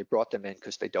cats. They brought them in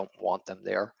because they don't want them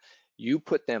there. You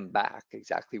put them back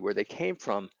exactly where they came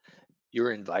from,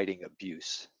 you're inviting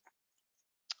abuse.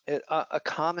 A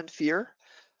common fear,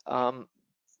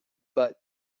 but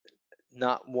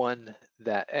not one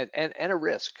that, and a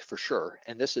risk for sure.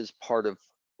 And this is part of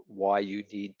why you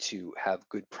need to have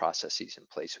good processes in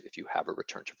place. If you have a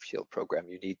return to field program,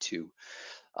 you need to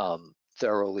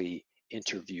thoroughly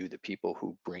interview the people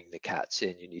who bring the cats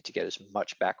in. You need to get as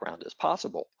much background as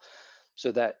possible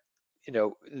so that,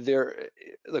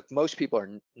 look, most people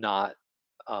are not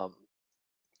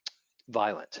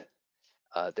violent.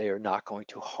 They are not going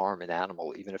to harm an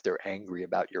animal, even if they're angry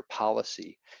about your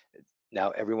policy.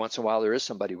 Now, every once in a while, there is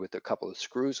somebody with a couple of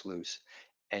screws loose,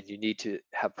 and you need to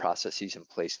have processes in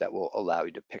place that will allow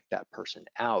you to pick that person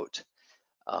out.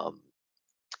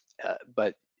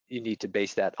 But you need to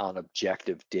base that on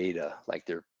objective data, like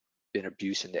there been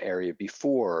abuse in the area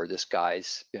before, or this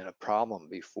guy's been a problem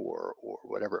before, or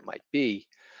whatever it might be.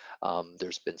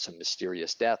 There's been some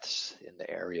mysterious deaths in the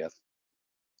area,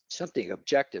 something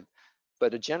objective.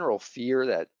 But a general fear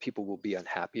that people will be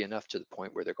unhappy enough to the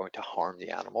point where they're going to harm the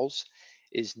animals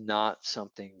is not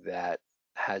something that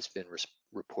has been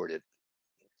reported.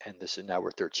 And this is now, we're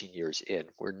 13 years in.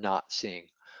 We're not seeing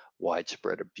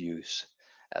widespread abuse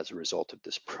as a result of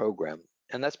this program.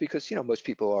 And that's because, most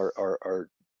people are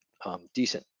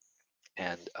decent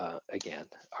and, again,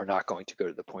 are not going to go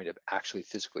to the point of actually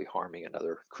physically harming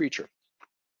another creature.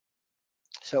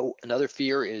 So another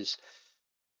fear is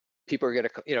people are going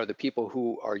to, the people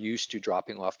who are used to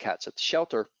dropping off cats at the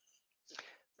shelter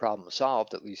problem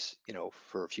solved, at least,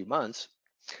 for a few months,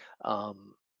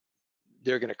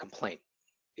 they're going to complain,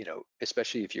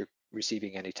 especially if you're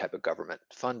receiving any type of government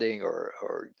funding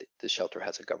or the shelter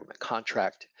has a government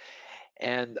contract.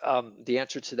 And the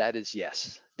answer to that is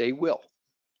yes, they will.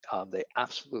 They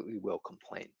absolutely will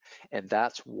complain. And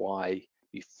that's why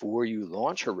before you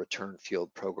launch a return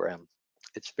field program,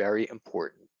 it's very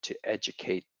important to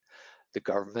educate the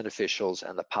government officials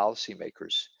and the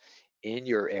policymakers in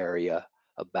your area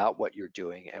about what you're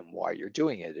doing and why you're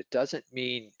doing it. It doesn't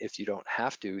mean, if you don't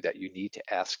have to, that you need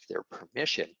to ask their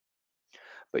permission,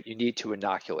 but you need to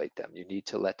inoculate them. You need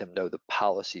to let them know the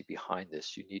policy behind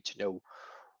this. You need to know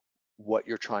what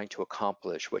you're trying to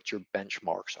accomplish, what your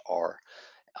benchmarks are.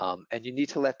 And you need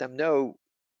to let them know,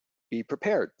 be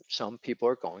prepared. Some people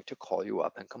are going to call you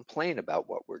up and complain about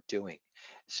what we're doing.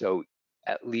 So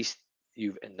at least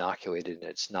you've inoculated, and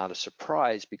it's not a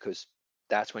surprise, because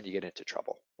that's when you get into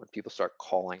trouble. When people start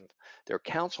calling their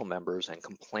council members and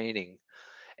complaining,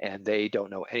 and they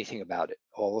don't know anything about it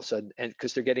all of a sudden, and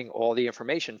because they're getting all the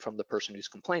information from the person who's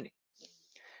complaining.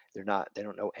 They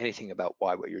don't know anything about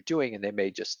what you're doing, and they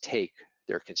may just take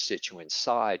their constituents'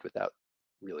 side without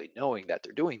really knowing that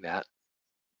they're doing that,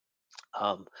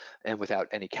 and without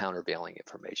any countervailing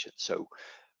information. So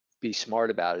be smart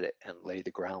about it and lay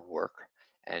the groundwork,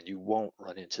 and you won't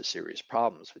run into serious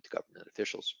problems with government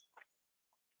officials.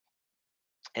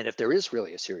 And if there is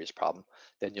really a serious problem,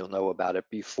 then you'll know about it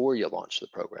before you launch the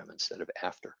program instead of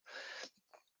after.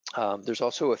 There's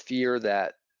also a fear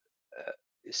that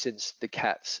since the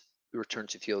return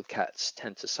to field cats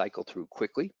tend to cycle through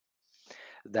quickly,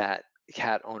 that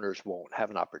cat owners won't have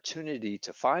an opportunity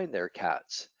to find their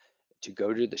cats, to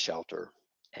go to the shelter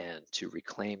and to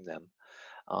reclaim them.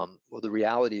 Well, the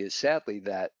reality is, sadly,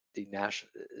 that the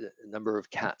number of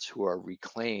cats who are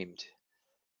reclaimed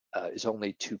is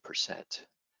only 2%.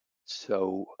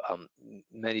 So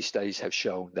many studies have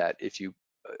shown that if you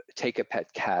take a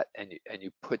pet cat and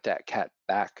you put that cat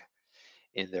back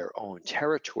in their own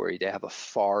territory, they have a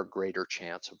far greater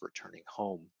chance of returning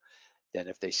home than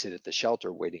if they sit at the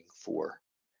shelter waiting for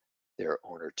their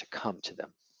owner to come to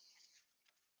them.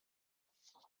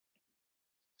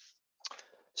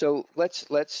 So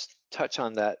let's touch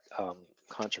on that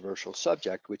controversial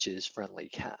subject, which is friendly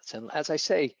cats. And as I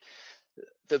say,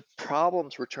 the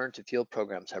problems return to field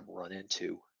programs have run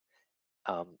into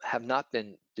have not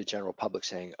been the general public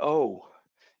saying, oh,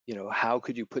 how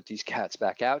could you put these cats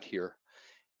back out here?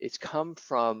 It's come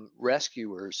from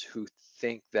rescuers who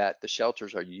think that the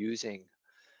shelters are using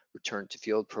return to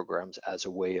field programs as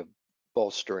a way of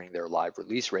bolstering their live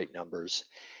release rate numbers,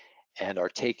 and are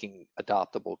taking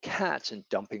adoptable cats and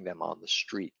dumping them on the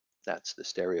street. That's the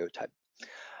stereotype.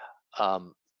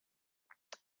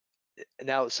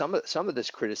 Now, some of this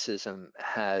criticism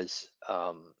has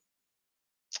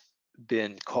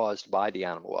been caused by the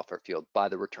animal welfare field, by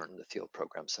the return to the field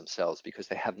programs themselves, because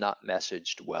they have not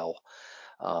messaged well.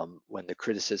 When the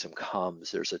criticism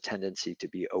comes, there's a tendency to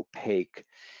be opaque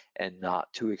and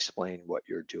not to explain what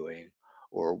you're doing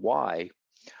or why.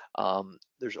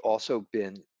 There's also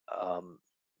been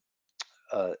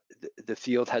the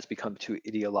field has become too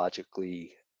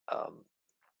ideologically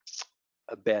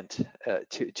bent,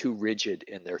 too rigid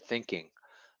in their thinking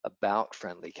about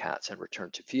friendly cats and return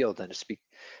to field, and it's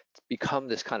become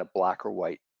this kind of black or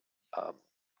white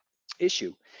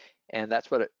issue. And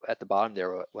that's what at the bottom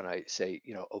there, when I say,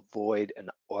 avoid an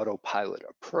autopilot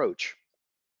approach.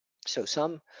 So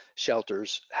some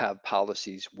shelters have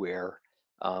policies where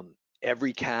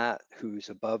every cat who's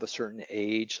above a certain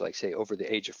age, like say over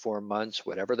the age of 4 months,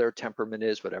 whatever their temperament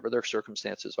is, whatever their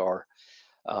circumstances are,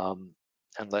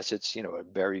 unless it's a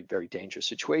very, very dangerous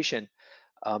situation,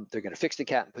 they're going to fix the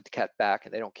cat and put the cat back,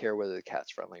 and they don't care whether the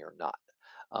cat's friendly or not.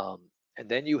 And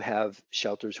then you have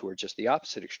shelters who are just the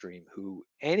opposite extreme, who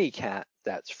any cat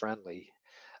that's friendly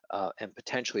and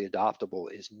potentially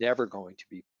adoptable is never going to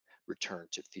be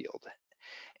returned to field.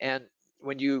 And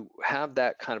when you have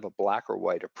that kind of a black or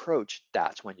white approach,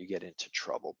 that's when you get into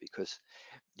trouble, because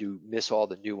you miss all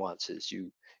the nuances.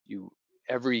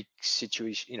 Every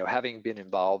situation, having been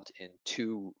involved in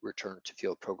 2 return to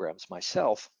field programs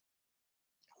myself,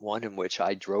 one in which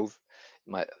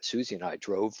Susie and I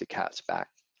drove the cats back.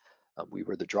 We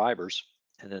were the drivers.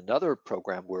 And another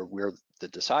program where we're the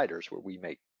deciders, where we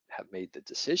have made the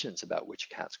decisions about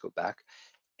which cats go back.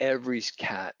 Every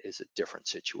cat is a different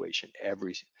situation.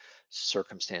 Every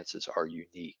circumstances are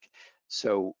unique.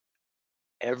 So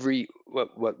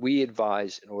what we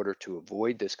advise in order to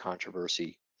avoid this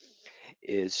controversy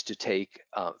is to take,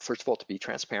 first of all, to be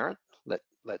transparent,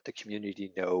 let the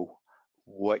community know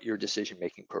what your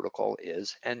decision-making protocol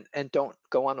is, and don't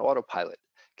go on autopilot.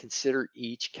 consider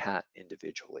each cat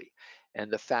individually.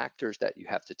 And the factors that you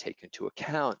have to take into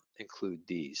account include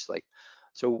these, like,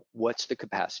 so what's the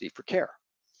capacity for care,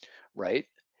 right?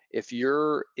 If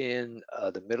you're in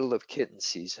the middle of kitten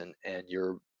season and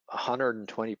you're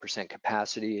 120%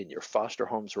 capacity and your foster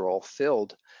homes are all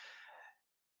filled,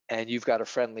 and you've got a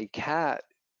friendly cat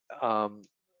um,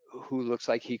 who looks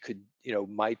like he could,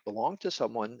 might belong to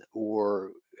someone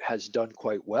or has done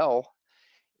quite well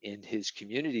in his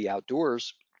community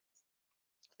outdoors,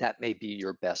 that may be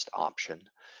your best option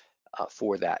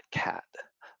for that cat.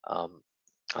 Um,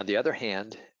 on the other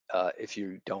hand, if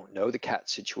you don't know the cat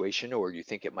situation or you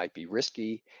think it might be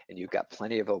risky and you've got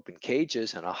plenty of open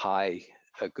cages and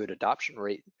a good adoption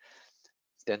rate,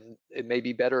 then it may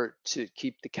be better to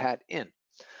keep the cat in.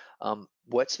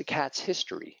 What's the cat's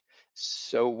history?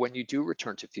 So when you do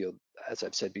return to field, as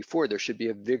I've said before, there should be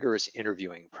a vigorous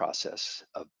interviewing process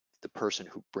of the person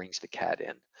who brings the cat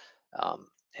in.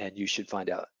 And you should find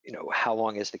out, how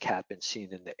long has the cat been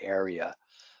seen in the area?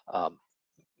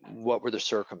 What were the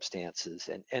circumstances?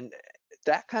 And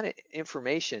that kind of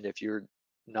information, if you're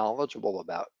knowledgeable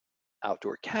about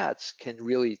outdoor cats, can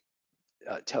really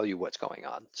tell you what's going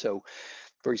on. So,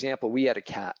 for example, we had a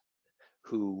cat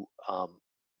who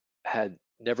had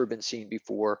never been seen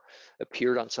before,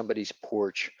 appeared on somebody's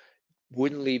porch,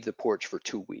 wouldn't leave the porch for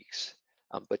 2 weeks,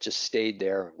 but just stayed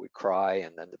there and would cry,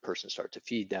 and then the person started to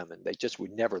feed them, and they just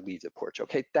would never leave the porch.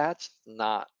 Okay, that's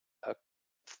not a,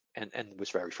 and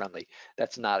was very friendly.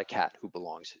 That's not a cat who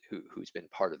belongs, who's been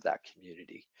part of that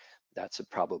community. That's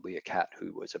probably a cat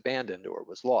who was abandoned or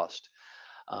was lost.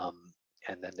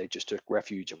 And then they just took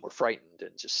refuge and were frightened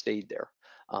and just stayed there.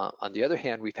 On the other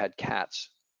hand, we've had cats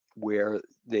where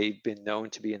they've been known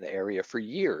to be in the area for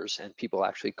years, and people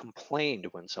actually complained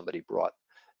when somebody brought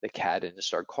the cat in and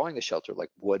started calling the shelter, like,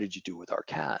 what did you do with our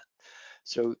cat?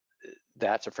 So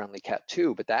that's a friendly cat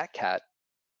too, but that cat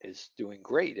is doing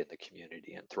great in the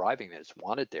community and thriving and is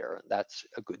wanted there, and that's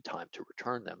a good time to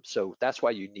return them. So that's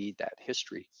why you need that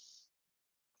history.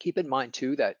 Keep in mind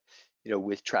too that,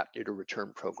 with trap neuter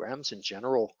return programs in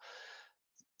general,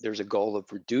 there's a goal of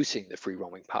reducing the free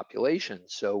roaming population.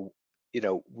 So,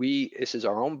 this is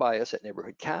our own bias at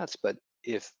Neighborhood Cats, but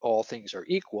if all things are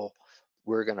equal,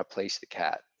 we're going to place the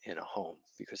cat in a home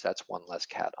because that's one less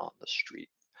cat on the street.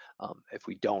 If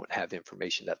we don't have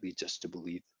information that leads us to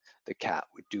believe the cat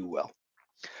would do well.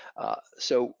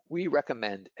 So we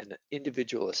recommend an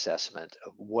individual assessment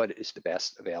of what is the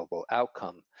best available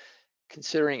outcome,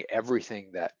 considering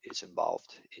everything that is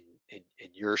involved in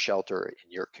your shelter,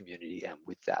 in your community, and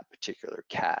with that particular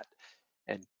cat.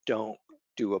 And don't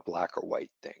do a black or white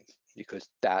thing, because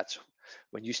that's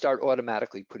when you start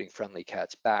automatically putting friendly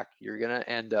cats back, you're going to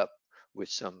end up with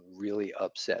some really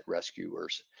upset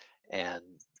rescuers, and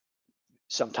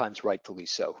sometimes rightfully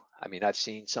so. I mean, I've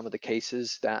seen some of the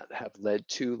cases that have led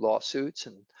to lawsuits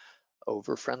and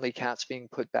over friendly cats being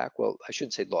put back. Well, I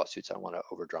shouldn't say lawsuits. I don't want to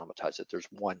over dramatize it. There's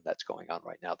one that's going on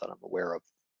right now that I'm aware of.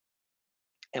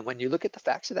 And when you look at the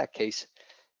facts of that case,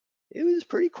 it was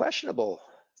pretty questionable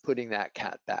putting that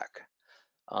cat back.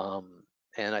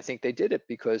 And I think they did it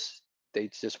because they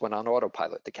just went on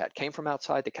autopilot. The cat came from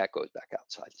outside, the cat goes back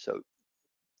outside. So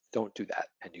don't do that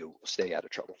and you'll stay out of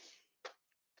trouble.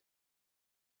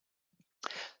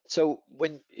 So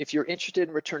if you're interested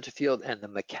in return to field and the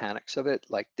mechanics of it,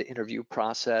 like the interview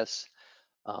process,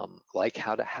 like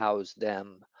how to house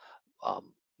them,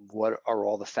 what are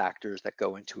all the factors that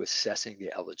go into assessing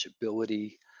the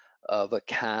eligibility of a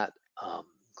cat,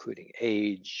 including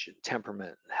age, and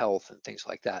temperament, and health, and things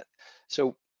like that.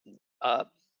 So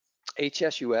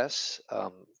HSUS,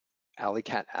 Alley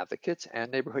Cat Advocates,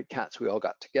 and Neighborhood Cats, we all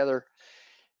got together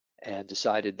and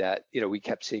decided that, we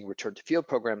kept seeing return to field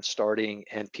programs starting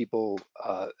and people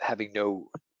having no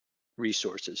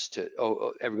resources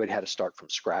everybody had to start from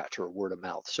scratch or word of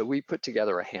mouth. So we put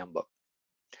together a handbook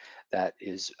that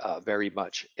is very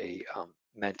much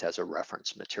meant as a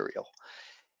reference material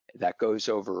that goes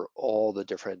over all the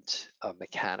different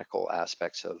mechanical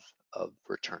aspects of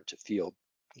return to field,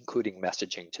 including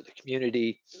messaging to the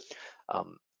community.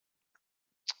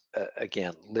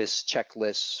 Again,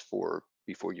 checklists for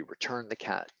before you return the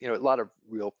cat. A lot of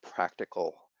real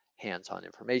practical hands-on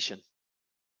information.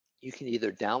 You can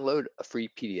either download a free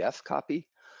PDF copy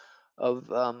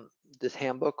of this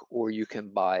handbook, or you can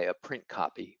buy a print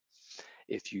copy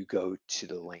if you go to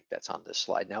the link that's on this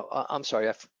slide. Now, I'm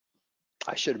sorry,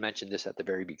 I should have mentioned this at the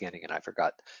very beginning and I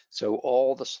forgot. So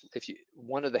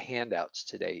one of the handouts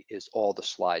today is all the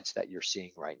slides that you're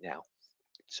seeing right now.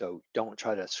 So don't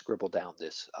try to scribble down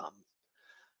this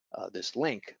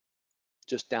link.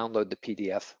 Just download the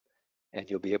PDF and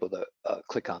you'll be able to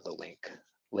click on the link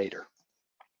later.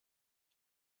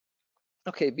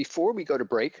 Okay, before we go to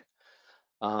break,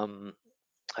 um,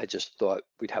 I just thought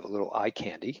we'd have a little eye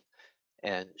candy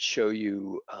and show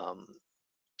you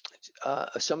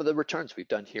some of the returns we've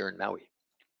done here in Maui.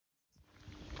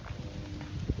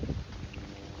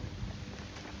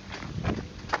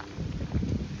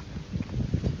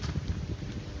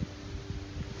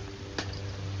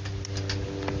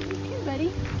 Okay,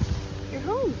 buddy. You're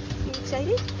home. You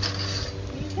excited?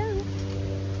 Here you go.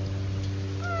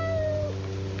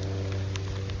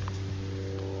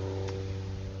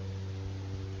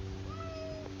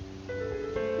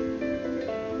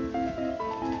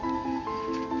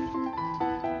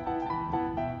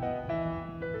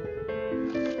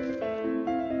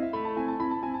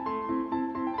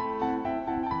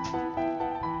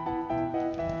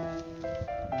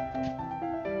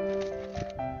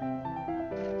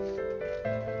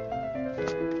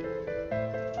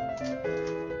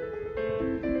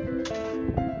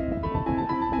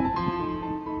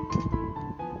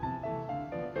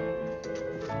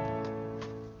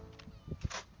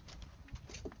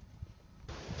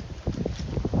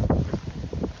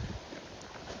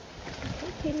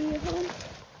 Okay, kitty, you're home.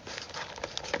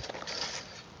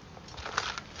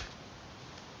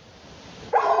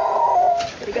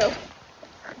 There we go.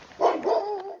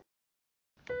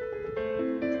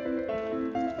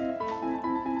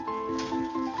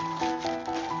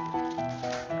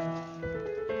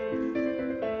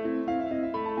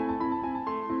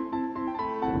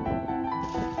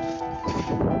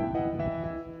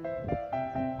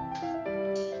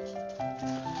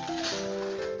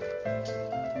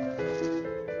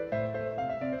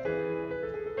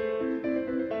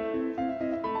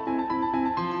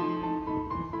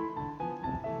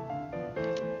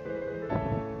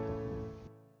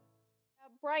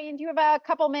 Brian, do you have a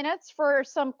couple minutes for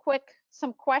some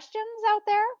questions out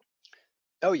there?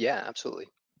 Oh yeah, absolutely.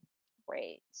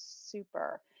 Great,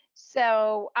 super.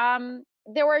 So,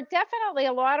 there were definitely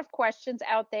a lot of questions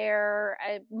out there,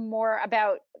 more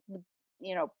about,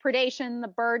 predation, the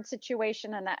bird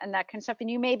situation, and that kind of stuff. And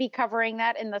you may be covering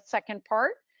that in the second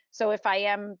part. So, if I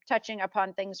am touching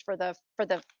upon things for the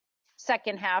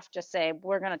second half, just say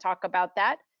we're going to talk about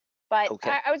that. But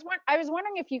Okay. I was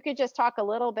wondering if you could just talk a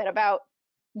little bit about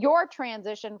your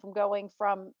transition from going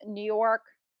from New York,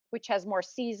 which has more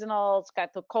seasonal, it's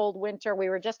got the cold winter. We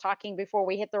were just talking before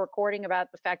we hit the recording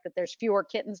about the fact that there's fewer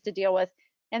kittens to deal with,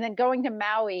 and then going to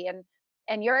Maui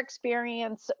and your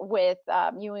experience with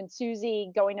you and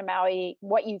Susie going to Maui,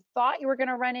 what you thought you were going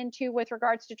to run into with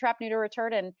regards to trap, neuter,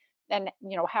 return, and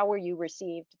how were you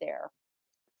received there?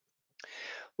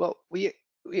 Well, we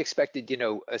expected,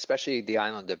 especially the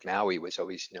island of Maui was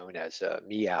always known as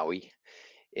Meowie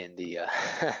in the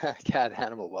cat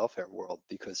animal welfare world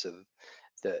because of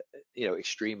the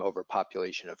extreme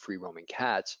overpopulation of free roaming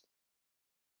cats.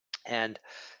 And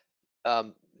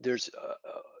there's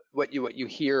what you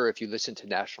hear if you listen to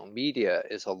national media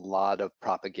is a lot of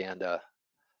propaganda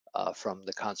from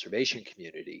the conservation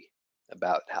community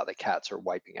about how the cats are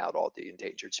wiping out all the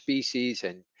endangered species,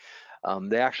 and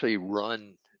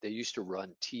they used to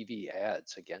run TV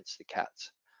ads against the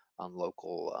cats on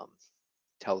local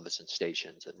television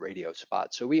stations and radio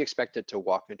spots. So we expected to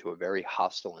walk into a very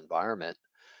hostile environment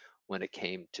when it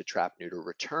came to trap, neuter,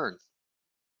 return.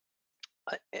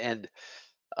 And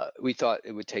we thought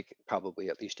it would take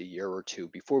probably at least a year or two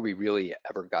before we really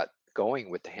ever got going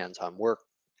with the hands-on work.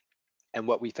 And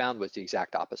what we found was the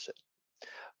exact opposite.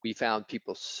 We found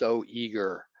people so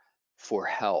eager for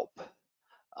help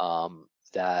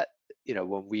that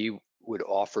when we would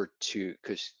offer to,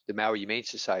 because the Maui Humane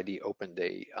Society opened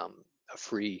a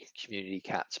free community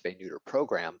cat spay neuter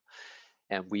program,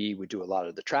 and we would do a lot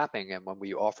of the trapping. And when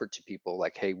we offered to people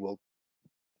like, hey,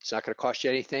 it's not going to cost you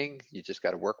anything. You just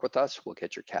got to work with us. We'll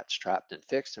get your cats trapped and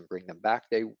fixed and bring them back.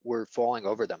 They were falling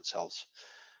over themselves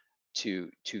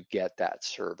to get that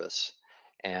service.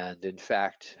 And in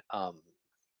fact,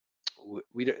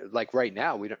 we like right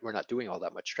now we're not doing all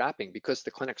that much trapping because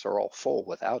the clinics are all full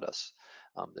without us.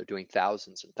 They're doing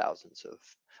thousands and thousands of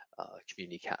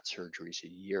community cat surgeries a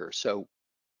year. So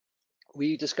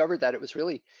we discovered that it was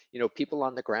really, people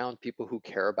on the ground, people who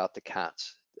care about the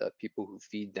cats, people who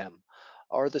feed them,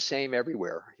 are the same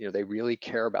everywhere. They really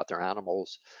care about their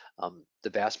animals. The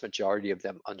vast majority of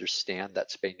them understand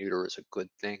that spay neuter is a good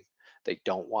thing. They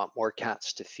don't want more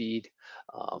cats to feed.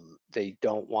 They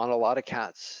don't want a lot of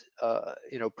cats,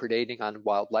 predating on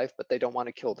wildlife, but they don't want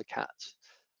to kill the cats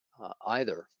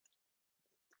either.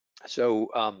 So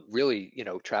really,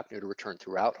 trap, neuter, return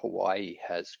throughout Hawaii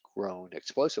has grown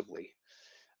explosively,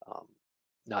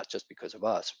 not just because of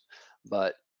us,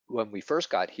 but when we first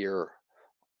got here,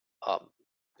 um,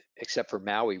 except for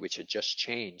Maui, which had just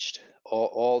changed.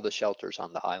 All the shelters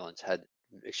on the islands had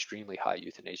extremely high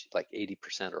euthanasia, like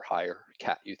 80% or higher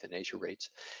cat euthanasia rates,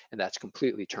 and that's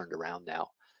completely turned around now.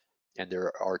 And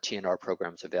there are TNR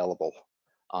programs available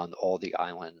on all the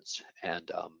islands, and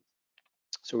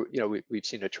so we've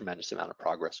seen a tremendous amount of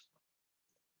progress.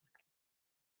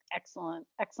 Excellent,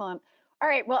 excellent. All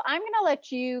right, well, I'm going to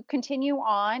let you continue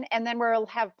on, and then we'll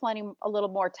have a little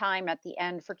more time at the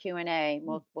end for Q&A.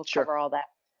 We'll Sure. cover all that.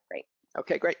 Great.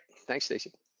 Okay, great. Thanks,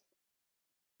 Stacy.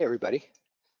 Hey, everybody.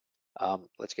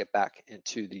 Let's get back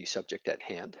into the subject at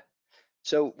hand.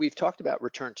 So we've talked about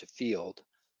return to field,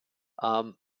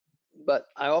 but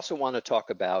I also want to talk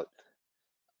about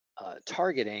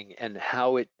targeting and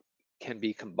how it can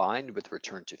be combined with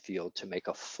return to field to make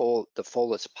the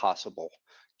fullest possible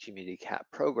community cat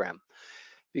program.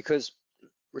 Because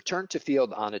return to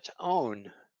field on its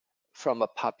own, from a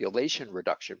population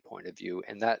reduction point of view,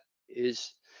 and that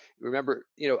is, remember,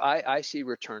 I see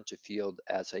return to field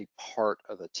as a part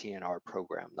of a TNR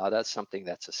program. Now that's something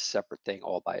that's a separate thing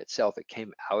all by itself. It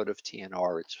came out of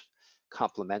TNR, it's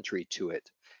complementary to it.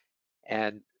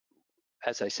 And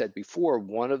as I said before,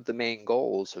 one of the main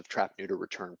goals of trap, neuter,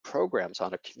 return programs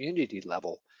on a community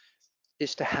level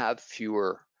is to have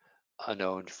fewer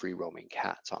unowned free roaming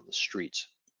cats on the streets.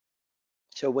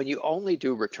 So when you only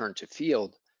do return to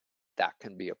field, that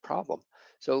can be a problem.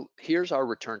 So here's our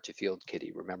return to field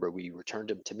kitty. Remember, we returned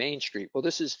him to Main Street. Well,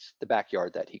 this is the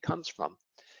backyard that he comes from.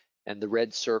 And the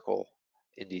red circle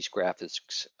in these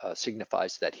graphics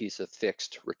signifies that he's a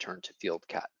fixed return to field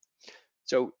cat.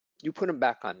 So you put him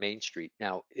back on Main Street.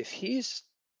 Now, if he's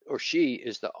or she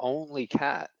is the only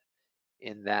cat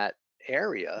in that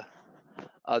area,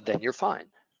 then you're fine,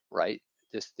 right?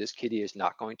 This kitty is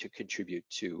not going to contribute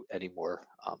to any more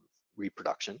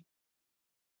reproduction,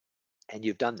 and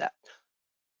you've done that.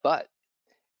 But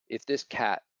if this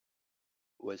cat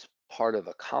was part of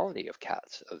a colony of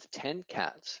cats, of 10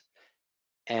 cats,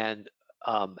 and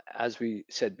as we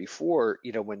said before,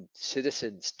 when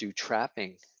citizens do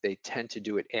trapping, they tend to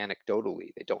do it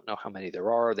anecdotally. They don't know how many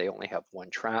there are. They only have one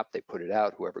trap. They put it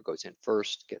out. Whoever goes in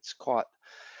first gets caught.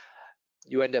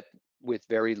 You end up with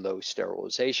very low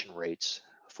sterilization rates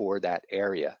for that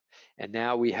area. And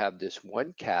now we have this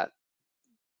one cat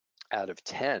out of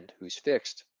 10 who's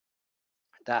fixed.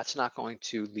 That's not going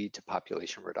to lead to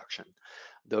population reduction.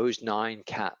 Those 9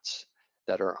 cats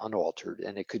that are unaltered,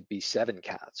 and it could be 7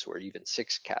 cats or even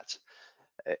 6 cats,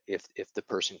 if the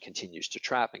person continues to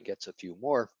trap and gets a few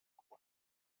more,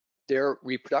 their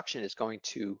reproduction is going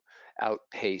to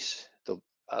outpace the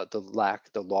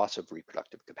loss of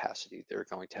reproductive capacity. They're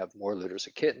going to have more litters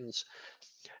of kittens.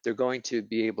 They're going to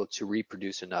be able to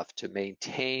reproduce enough to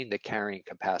maintain the carrying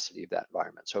capacity of that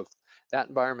environment. So if that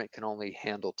environment can only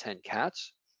handle 10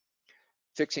 cats,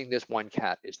 fixing this one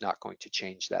cat is not going to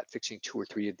change that. Fixing 2 or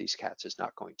 3 of these cats is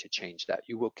not going to change that.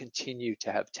 You will continue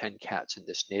to have 10 cats in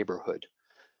this neighborhood.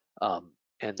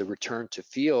 And the return to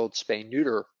field, spay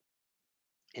neuter,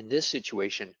 in this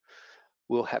situation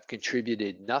will have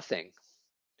contributed nothing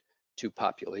to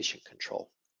population control.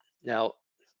 Now,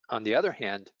 on the other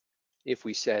hand, if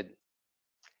we said,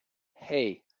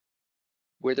 hey,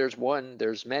 where there's one,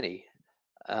 there's many,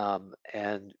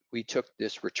 and we took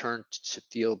this return to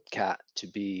field cat to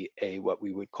be what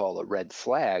we would call a red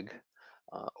flag,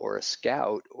 or a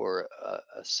scout, or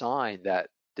a sign that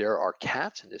there are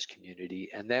cats in this community,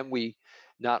 and then we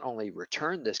not only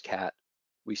returned this cat,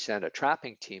 we sent a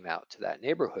trapping team out to that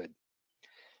neighborhood,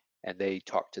 and they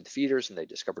talked to the feeders and they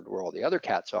discovered where all the other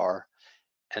cats are,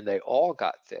 and they all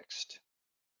got fixed.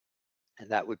 And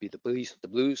that would be the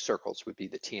blue circles would be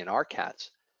the TNR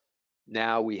cats.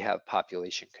 Now we have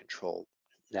population control.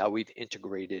 Now we've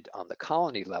integrated on the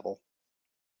colony level,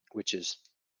 which is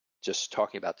just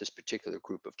talking about this particular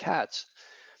group of cats.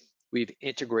 We've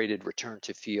integrated return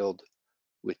to field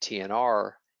with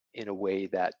TNR in a way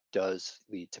that does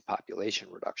lead to population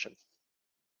reduction.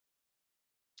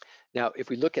 Now, if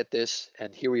we look at this,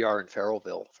 and here we are in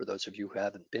Farrellville, for those of you who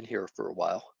haven't been here for a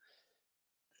while,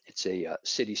 it's a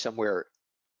city somewhere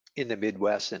in the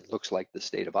Midwest and looks like the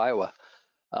state of Iowa.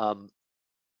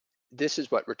 This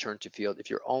is what return to field, if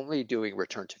you're only doing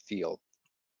return to field,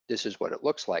 this is what it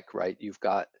looks like, right? You've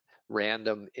got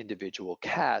random individual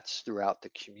cats throughout the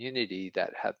community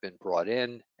that have been brought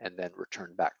in and then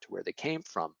returned back to where they came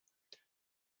from.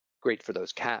 Great for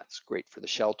those cats, great for the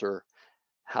shelter,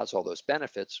 has all those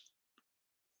benefits,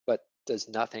 but does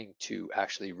nothing to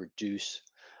actually reduce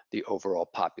the overall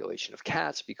population of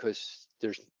cats, because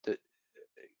there's the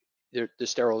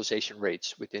sterilization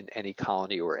rates within any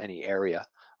colony or any area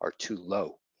are too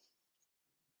low,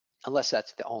 unless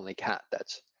that's the only cat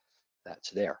that's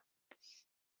there.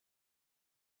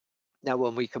 Now,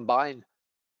 when we combine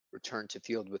return to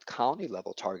field with colony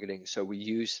level targeting, so we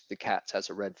use the cats as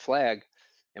a red flag,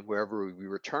 and wherever we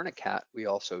return a cat, we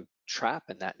also trap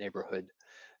in that neighborhood,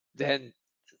 then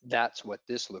that's what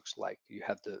this looks like. You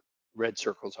have the red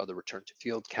circles are the return to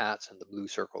field cats, and the blue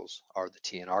circles are the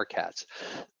TNR cats.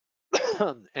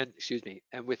 And excuse me,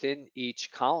 and within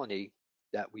each colony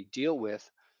that we deal with,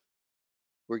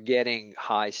 we're getting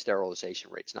high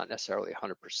sterilization rates, not necessarily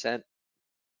 100%,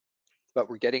 but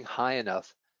we're getting high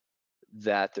enough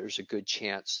that there's a good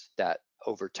chance that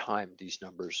over time these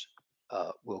numbers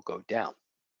will go down.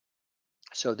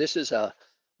 So this is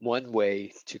one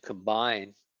way to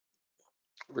combine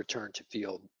return to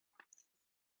field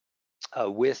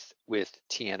with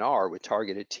TNR, with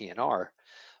targeted TNR.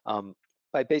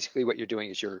 By basically what you're doing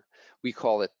is we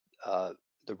call it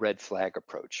the red flag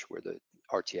approach, where the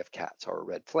RTF cats are a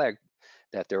red flag,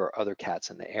 that there are other cats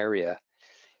in the area.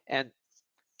 And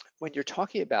when you're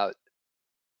talking about,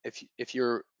 if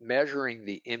you're measuring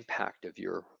the impact of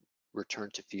your return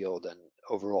to field and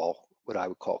overall what I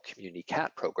would call community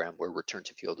cat program, where return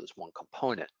to field is one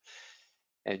component,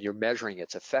 and you're measuring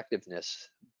its effectiveness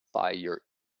by your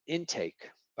intake,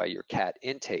 by your cat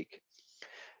intake,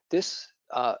 this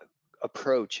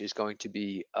approach is going to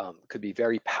be, could be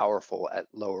very powerful at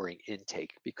lowering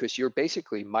intake, because you're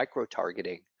basically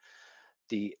micro-targeting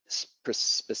the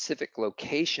specific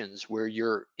locations where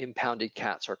your impounded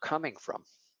cats are coming from,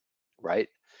 right?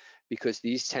 Because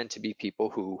these tend to be people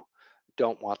who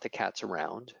don't want the cats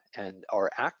around and are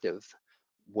active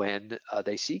when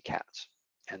they see cats,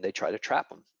 and they try to trap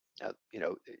them.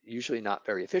 Usually not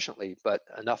very efficiently, but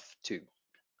enough to,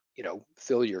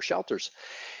 fill your shelters.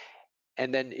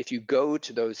 And then if you go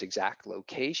to those exact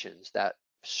locations, that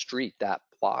street, that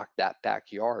block, that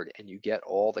backyard, and you get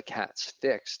all the cats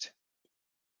fixed,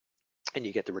 and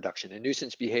you get the reduction in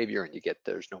nuisance behavior, and you get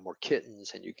there's no more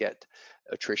kittens, and you get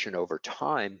attrition over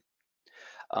time,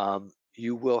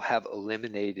 you will have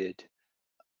eliminated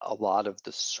a lot of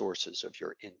the sources of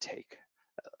your intake,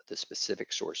 the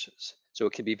specific sources. So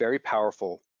it can be very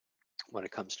powerful when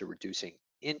it comes to reducing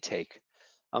intake.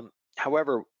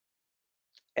 However,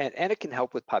 and it can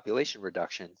help with population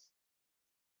reduction,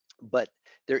 but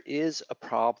there is a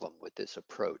problem with this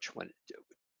approach when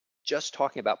just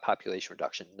talking about population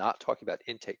reduction, not talking about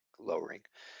intake lowering,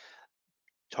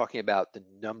 talking about the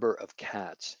number of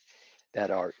cats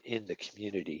that are in the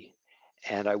community.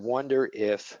 And I wonder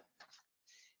if,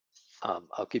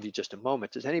 I'll give you just a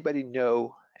moment, does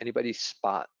anybody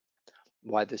spot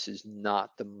why this is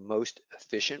not the most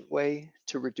efficient way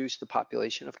to reduce the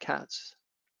population of cats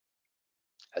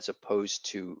as opposed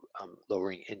to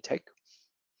lowering intake?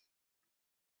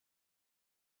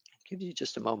 I'll give you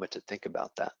just a moment to think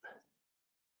about that,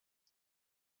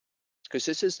 because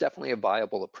this is definitely a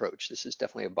viable approach. This is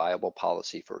definitely a viable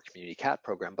policy for a community cat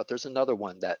program, but there's another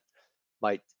one that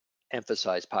might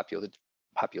emphasize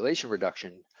population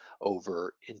reduction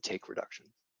over intake reduction.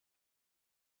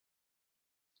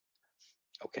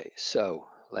 Okay, so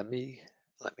let me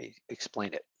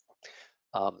explain it.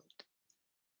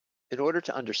 In order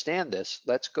to understand this,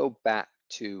 let's go back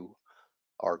to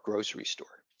our grocery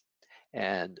store.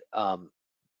 And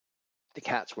the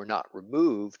cats were not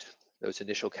removed, those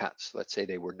initial cats, let's say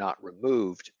they were not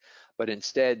removed, but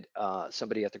instead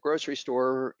somebody at the grocery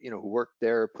store, who worked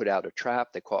there, put out a trap,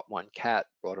 they caught one cat,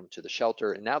 brought him to the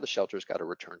shelter, and now the shelter's got a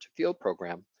return to field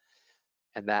program,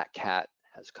 and that cat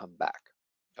has come back,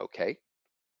 okay?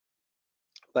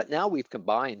 But now we've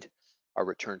combined our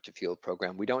return to field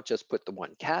program. We don't just put the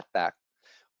one cat back,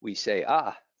 we say,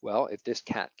 well, if this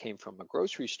cat came from a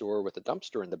grocery store with a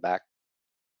dumpster in the back,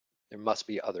 there must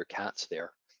be other cats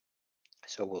there.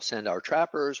 So we'll send our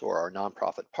trappers or our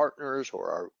nonprofit partners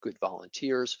or our good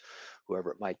volunteers,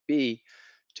 whoever it might be,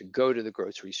 to go to the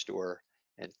grocery store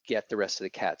and get the rest of the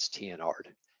cats TNR'd.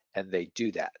 And they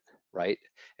do that, right?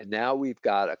 And now we've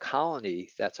got a colony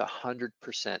that's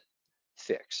 100%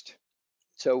 fixed.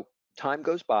 So time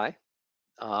goes by.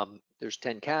 There's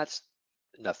 10 cats,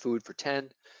 enough food for 10.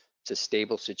 It's a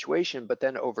stable situation, but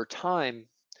then over time,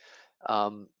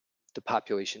 the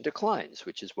population declines,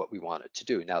 which is what we want it to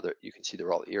do. Now that you can see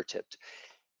they're all ear-tipped.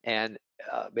 And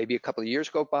maybe a couple of years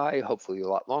go by, hopefully a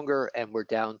lot longer, and we're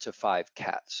down to 5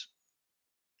 cats.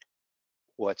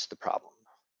 What's the problem?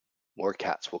 More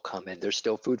cats will come in. There's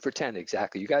still food for 10,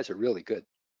 exactly. You guys are really good.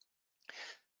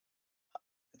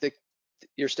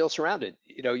 You're still surrounded.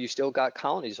 You still got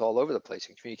colonies all over the place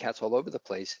and community cats all over the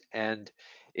place. And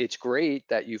it's great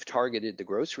that you've targeted the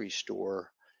grocery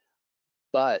store,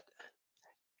 but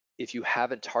if you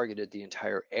haven't targeted the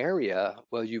entire area,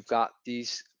 well, you've got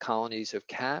these colonies of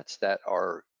cats that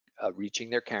are reaching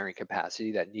their carrying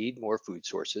capacity, that need more food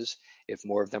sources if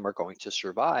more of them are going to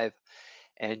survive.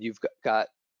 And you've got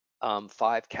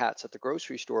 5 cats at the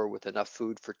grocery store with enough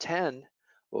food for 10,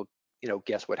 well,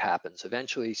 guess what happens?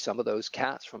 Eventually, some of those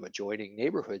cats from adjoining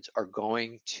neighborhoods are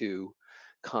going to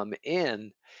come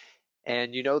in.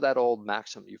 And that old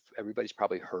maxim, everybody's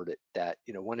probably heard it, that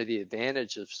one of the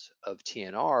advantages of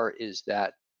TNR is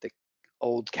that the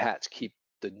old cats keep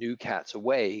the new cats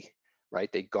away,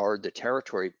 right? They guard the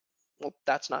territory. Well,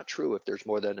 that's not true if there's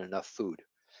more than enough food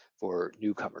for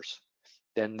newcomers.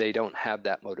 Then they don't have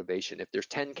that motivation. If there's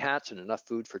 10 cats and enough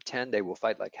food for 10, they will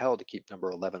fight like hell to keep number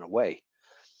 11 away.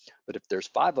 But if there's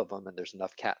 5 of them and there's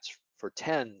enough cats for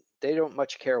 10, they don't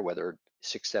much care whether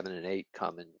 6, 7, and 8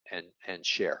 come and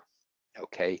share.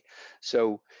 Okay,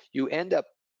 so you end up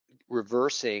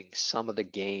reversing some of the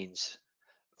gains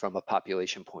from a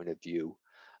population point of view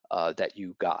that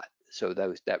you got. So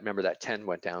remember that 10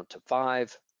 went down to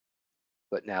 5,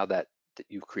 but now that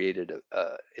you've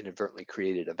inadvertently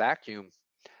created a vacuum,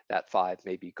 that 5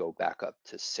 maybe go back up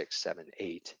to 6, 7,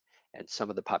 8, and some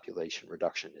of the population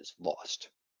reduction is lost.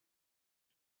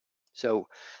 So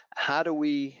how do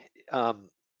we avoid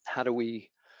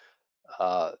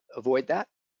that?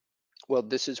 Well,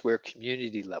 this is where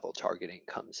community level targeting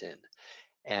comes in,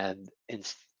 and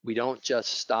we don't just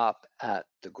stop at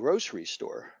the grocery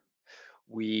store.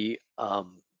 We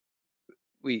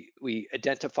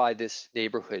identify this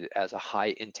neighborhood as a high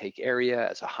intake area,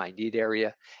 as a high need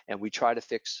area, and we try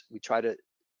to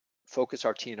focus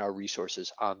our TNR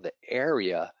resources on the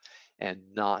area and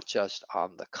not just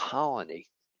on the colony.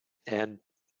 And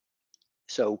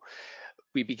so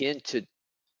we begin to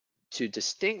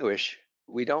distinguish.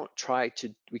 We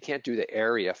can't do the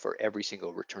area for every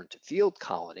single return to field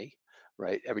colony,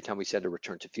 right? Every time we send a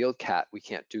return to field cat, we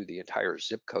can't do the entire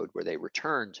zip code where they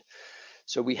returned.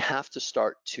 So we have to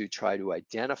start to try to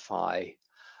identify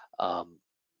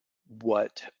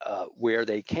where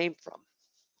they came from,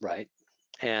 right?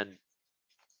 And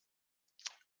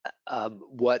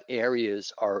what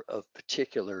areas are of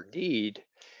particular need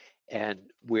and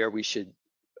where we should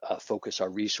focus our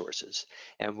resources.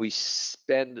 And we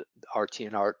spend our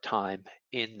TNR time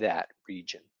in that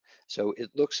region. So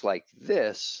it looks like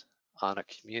this on a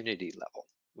community level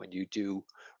when you do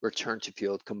return to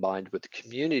field combined with the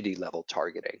community level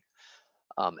targeting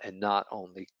and not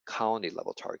only colony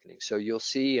level targeting. So you'll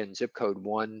see in zip code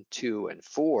 1, 2, and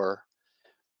 4,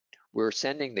 we're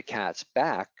sending the cats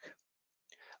back.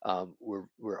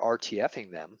 We're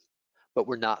RTFing them, but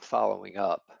we're not following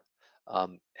up.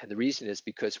 And the reason is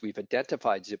because we've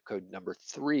identified zip code number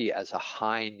 3 as a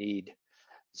high need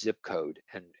zip code.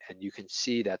 And you can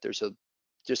see that there's a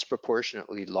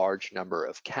disproportionately large number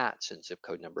of cats in zip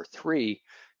code number 3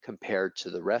 compared to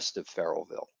the rest of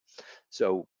Farrellville.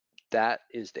 So that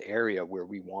is the area where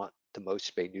we want the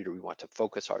most spay neuter. We want to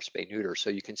focus our spay neuter. So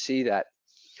you can see that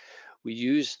we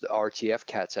use the RTF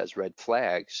cats as red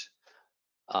flags,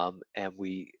 and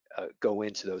we go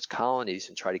into those colonies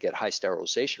and try to get high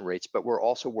sterilization rates, but we're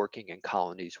also working in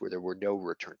colonies where there were no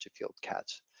return to field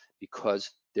cats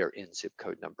because they're in zip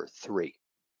code number 3.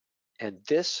 And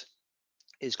this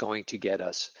is going to get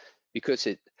us, because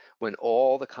when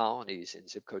all the colonies in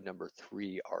zip code number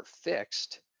 3 are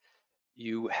fixed,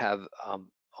 you have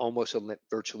almost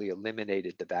virtually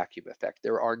eliminated the vacuum effect.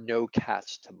 There are no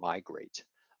cats to migrate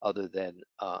other than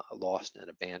lost and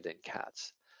abandoned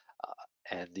cats.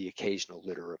 And the occasional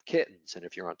litter of kittens. And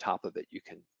if you're on top of it, you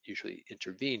can usually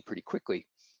intervene pretty quickly.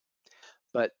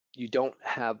 But you don't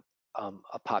have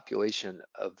a population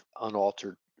of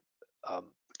unaltered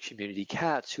community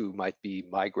cats who might be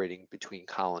migrating between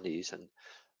colonies and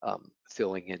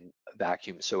filling in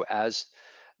vacuums. So as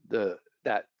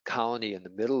that colony in the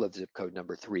middle of zip code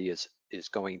number 3 is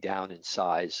going down in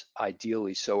size,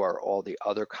 ideally so are all the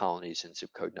other colonies in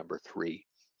zip code number 3.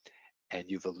 And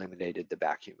you've eliminated the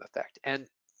vacuum effect. And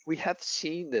we have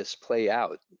seen this play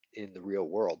out in the real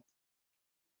world.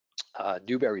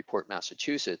 Newburyport,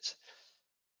 Massachusetts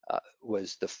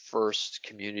was the first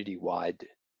community-wide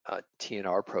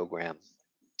TNR program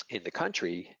in the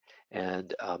country,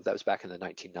 and that was back in the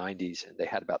 1990s, and they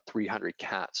had about 300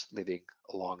 cats living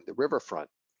along the riverfront,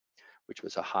 which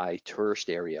was a high tourist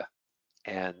area.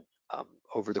 And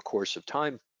over the course of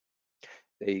time,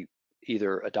 they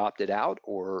either adopted out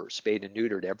or spayed and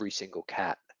neutered every single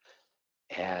cat.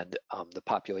 And the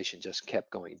population just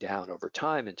kept going down over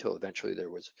time until eventually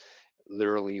there was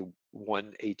literally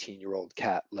one 18-year-old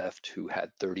cat left who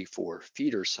had 34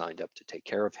 feeders signed up to take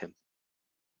care of him.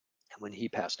 And when he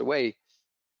passed away,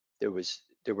 there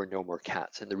were no more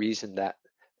cats. And the reason that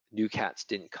new cats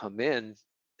didn't come in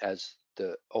as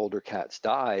the older cats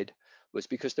died was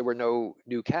because there were no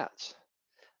new cats.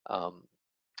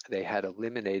 They had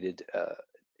eliminated,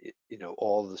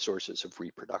 all the sources of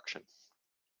reproduction.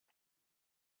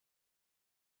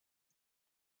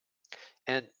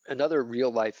 And another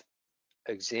real life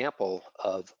example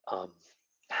of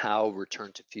how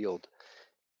return to field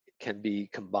can be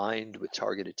combined with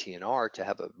targeted TNR to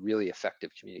have a really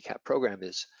effective community cat program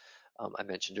is, I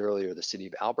mentioned earlier, the city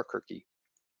of Albuquerque.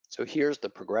 So here's the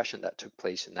progression that took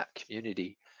place in that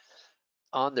community.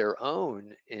 On their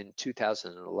own, in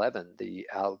 2011, the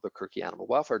Albuquerque Animal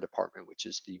Welfare Department, which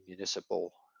is the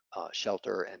municipal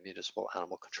shelter and municipal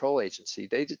animal control agency,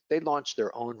 they launched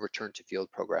their own return to field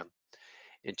program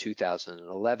in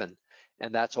 2011,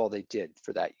 and that's all they did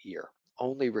for that year.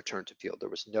 Only return to field. There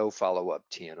was no follow-up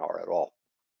TNR at all.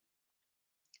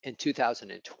 In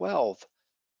 2012,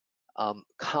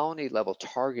 colony level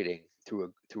targeting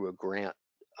through a grant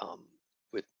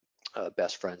with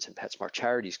Best Friends and PetSmart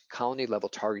Charities, colony level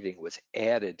targeting was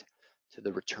added to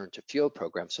the return to field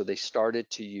program. So they started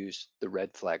to use the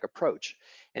red flag approach.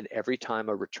 And every time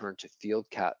a return to field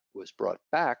cat was brought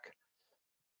back,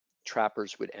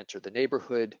 trappers would enter the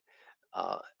neighborhood,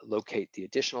 locate the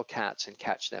additional cats and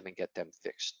catch them and get them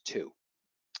fixed too.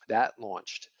 That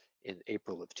launched in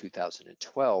April of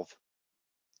 2012.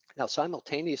 Now,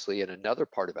 simultaneously, in another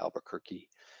part of Albuquerque,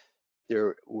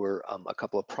 there were a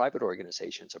couple of private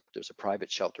organizations. There's a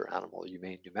private shelter, Animal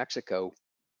Humane New Mexico,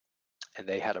 and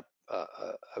they had a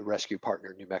rescue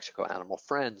partner, New Mexico Animal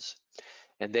Friends,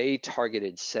 and they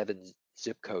targeted 7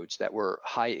 zip codes that were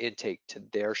high intake to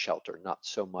their shelter, not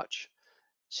so much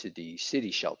to the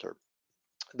city shelter.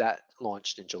 That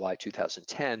launched in July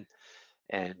 2010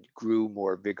 and grew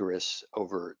more vigorous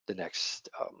over the next,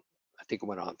 I think it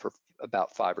went on for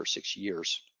about 5 or 6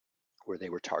 years where they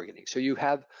were targeting. So you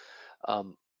have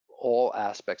all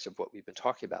aspects of what we've been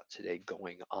talking about today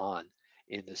going on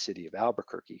in the city of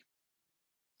Albuquerque.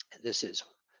 And this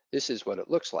is what it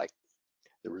looks like,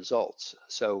 the results.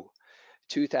 So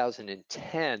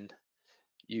 2010,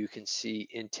 you can see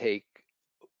intake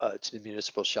to the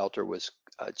municipal shelter was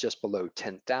just below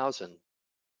 10,000.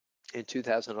 In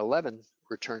 2011,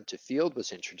 return to field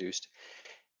was introduced.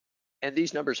 And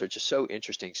these numbers are just so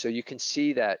interesting. So you can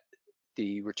see that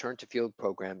the return to field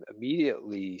program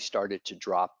immediately started to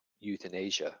drop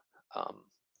euthanasia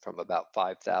from about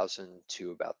 5,000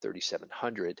 to about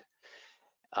 3,700,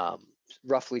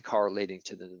 roughly correlating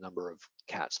to the number of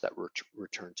cats that were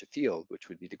returned to field, which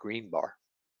would be the green bar.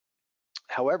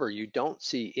 However, you don't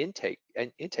see intake,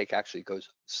 and intake actually goes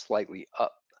slightly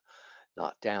up,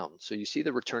 not down. So you see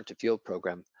the return to field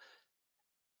program,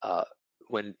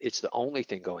 when it's the only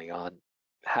thing going on,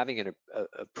 having a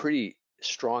pretty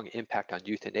strong impact on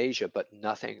euthanasia, but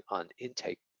nothing on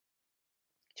intake.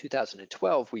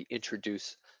 2012, we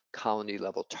introduced colony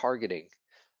level targeting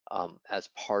as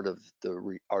part of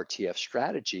the RTF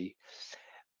strategy.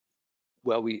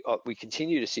 Well, we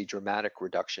continue to see dramatic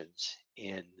reductions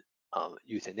in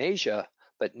euthanasia,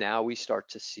 but now we start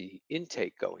to see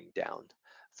intake going down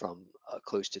from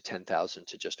close to 10,000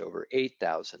 to just over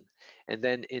 8,000. And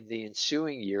then in the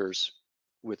ensuing years,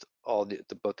 with all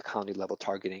both the colony level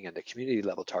targeting and the community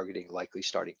level targeting likely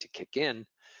starting to kick in,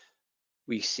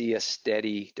 we see a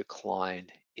steady decline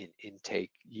in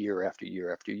intake year after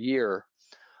year after year,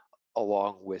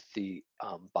 along with the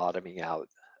bottoming out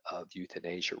of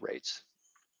euthanasia rates.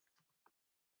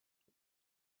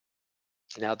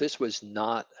 Now, this was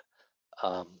not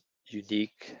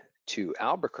unique to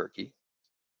Albuquerque,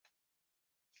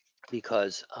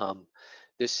 because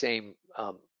this same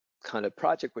kind of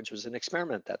project, which was an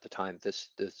experiment at the time, this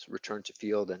return to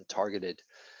field and targeted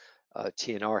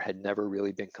TNR had never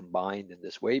really been combined in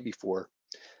this way before.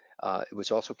 It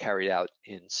was also carried out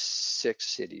in 6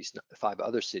 cities, 5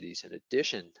 other cities in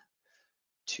addition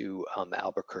to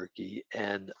Albuquerque,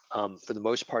 and for the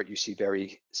most part, you see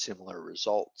very similar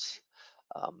results.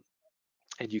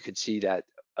 And you can see that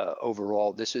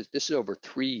overall, this is over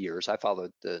 3 years. I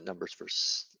followed the numbers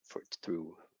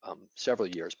through several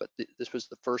years, but this was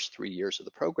the first 3 years of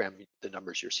the program. The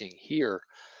numbers you're seeing here,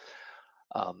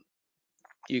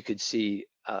 you could see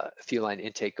feline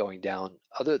intake going down,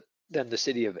 other than the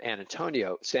city of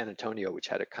San Antonio, which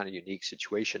had a kind of unique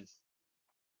situation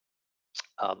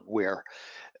where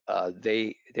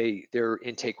their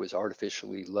intake was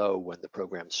artificially low when the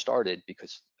program started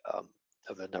because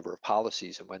of a number of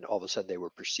policies, and when all of a sudden they were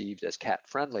perceived as cat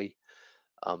friendly,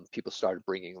 people started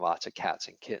bringing lots of cats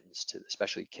and kittens,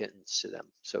 especially kittens, to them.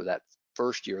 So that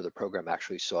first year of the program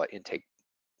actually saw intake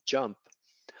jump,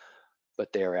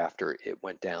 but thereafter it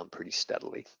went down pretty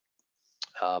steadily.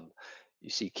 you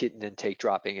see kitten intake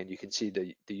dropping, and you can see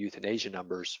the euthanasia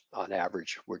numbers on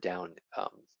average were down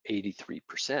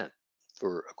 83%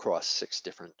 for across 6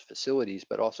 different facilities,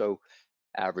 but also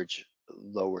average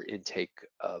lower intake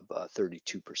of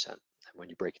 32%. And when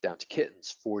you break it down to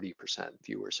kittens, 40%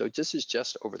 fewer. So this is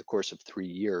just over the course of 3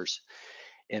 years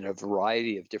in a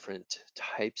variety of different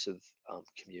types of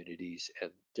communities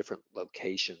and different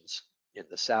locations in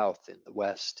the South, in the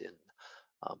West, in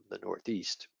the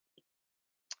Northeast.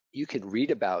 You can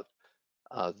read about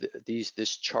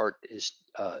this chart is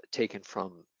taken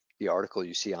from the article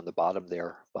you see on the bottom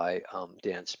there by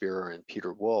Dan Spearer and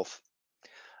Peter Wolf.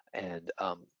 And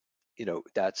you know,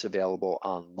 that's available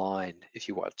online if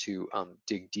you want to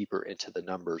dig deeper into the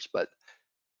numbers. But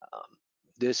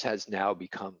this has now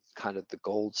become kind of the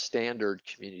gold standard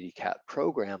community cat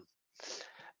program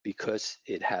because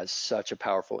it has such a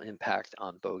powerful impact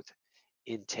on both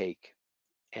intake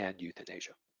and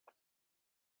euthanasia.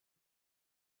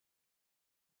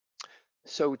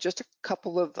 So just a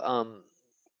couple of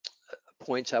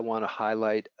points I want to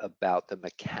highlight about the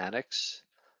mechanics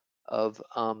of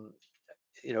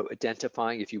you know,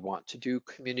 identifying if you want to do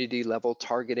community level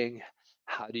targeting.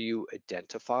 How do you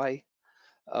identify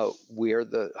where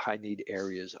the high need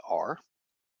areas are?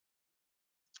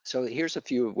 So here's a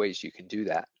few ways you can do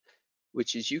that,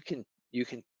 which is you can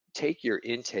take your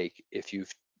intake if you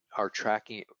are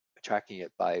tracking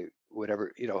it by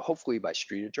whatever, you know, hopefully by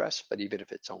street address, but even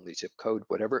if it's only zip code,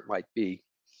 whatever it might be,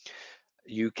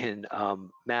 you can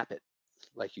map it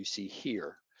like you see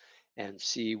here and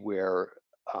see where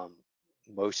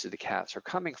most of the cats are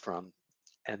coming from,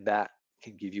 and that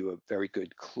can give you a very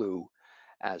good clue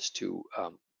as to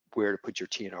where to put your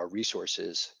TNR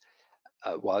resources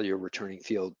while you're returning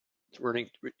field.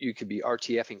 You could be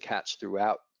RTFing cats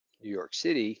throughout New York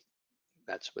City.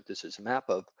 That's what this is a map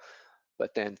of,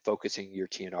 but then focusing your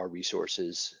TNR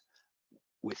resources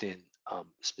within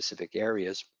specific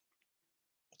areas.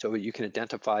 So you can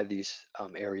identify these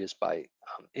areas by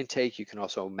intake. You can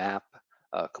also map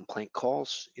complaint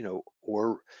calls, you know,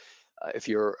 or if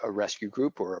you're a rescue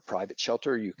group or a private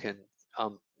shelter, you can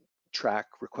track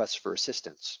requests for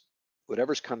assistance.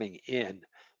 Whatever's coming in,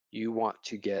 you want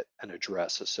to get an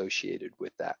address associated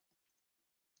with that.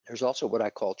 There's also what I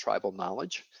call tribal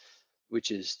knowledge, which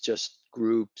is just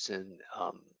groups and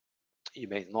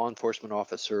humane law enforcement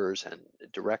officers and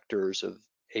directors of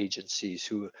agencies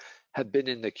who have been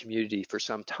in the community for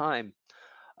some time.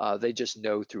 They just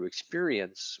know through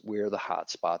experience where the hot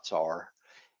spots are.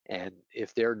 And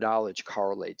if their knowledge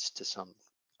correlates to some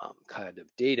kind of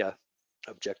data,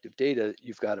 objective data,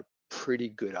 you've got a pretty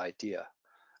good idea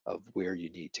of where you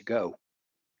need to go.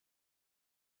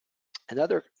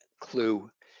 Another clue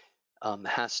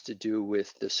has to do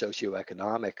with the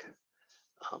socioeconomic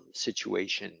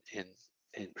situation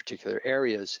in particular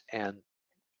areas. And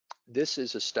this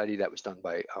is a study that was done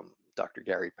by Dr.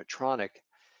 Gary Petronic,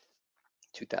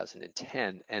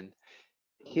 2010. And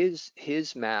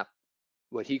his map,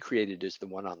 what he created is the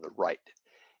one on the right.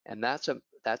 And that's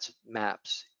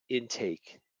maps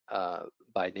intake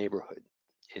by neighborhood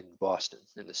in Boston,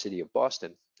 in the city of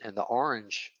Boston. And the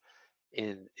orange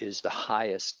is the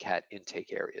highest cat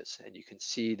intake areas. And you can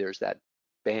see there's that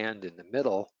band in the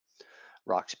middle,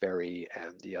 Roxbury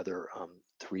and the other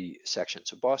 3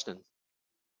 sections of Boston,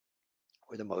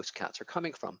 where the most cats are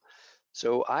coming from.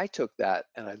 So I took that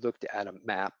and I looked at a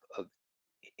map of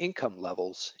income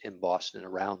levels in Boston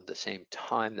around the same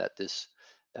time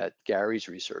that Gary's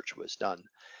research was done.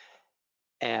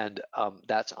 And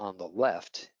that's on the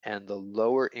left, and the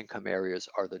lower income areas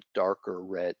are the darker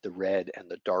red, the red and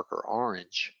the darker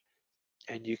orange.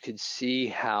 And you can see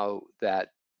how that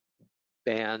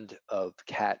band of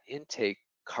cat intake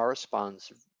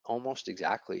corresponds almost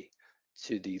exactly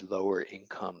to the lower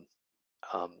income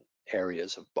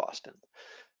areas of Boston.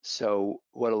 So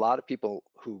what a lot of people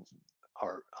who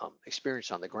are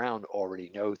experienced on the ground already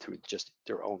know through just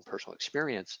their own personal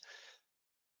experience,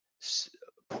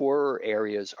 poorer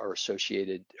areas are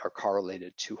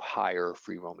correlated to higher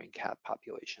free roaming cat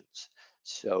populations.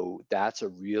 So that's a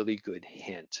really good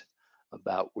hint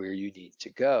about where you need to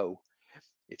go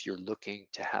if you're looking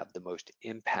to have the most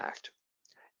impact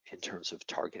in terms of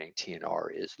targeting TNR,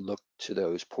 is look to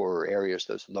those poorer areas,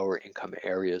 those lower income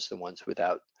areas, the ones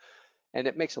without, and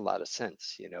it makes a lot of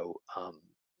sense, you know,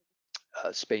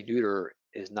 spay neuter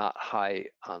is not high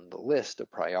on the list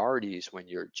of priorities when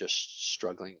you're just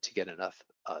struggling to get enough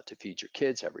to feed your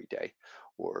kids every day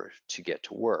or to get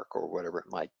to work or whatever it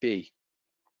might be.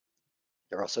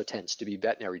 There also tends to be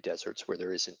veterinary deserts where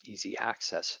there isn't easy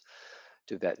access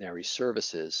to veterinary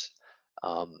services.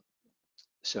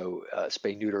 So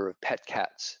spay neuter of pet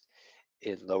cats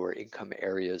in lower income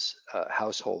areas,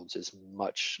 households is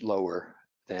much lower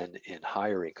than in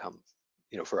higher income,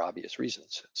 for obvious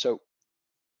reasons. So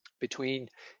between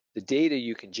the data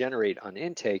you can generate on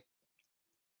intake,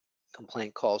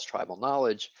 complaint calls, tribal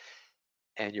knowledge,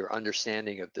 and your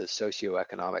understanding of the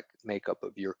socioeconomic makeup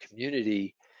of your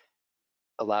community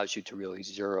allows you to really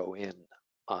zero in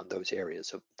on those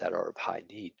areas that are of high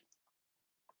need.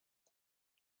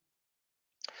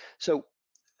 So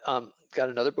got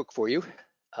another book for you.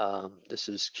 This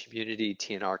is Community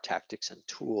TNR Tactics and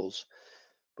Tools,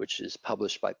 which is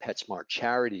published by PetSmart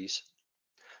Charities.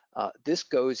 This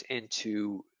goes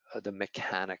into the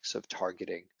mechanics of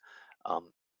targeting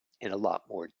in a lot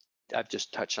more. I've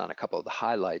just touched on a couple of the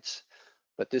highlights,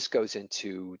 but this goes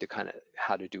into the kind of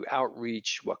how to do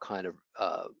outreach, what kind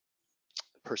of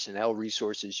personnel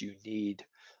resources you need,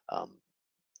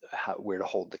 where to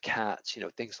hold the cats,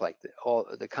 things like all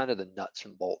the kind of the nuts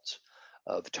and bolts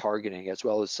of targeting, as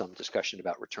well as some discussion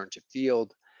about return to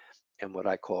field and what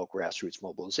I call grassroots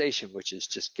mobilization, which is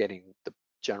just getting the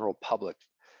general public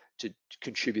to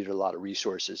contribute a lot of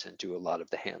resources and do a lot of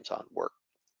the hands-on work.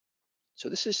 So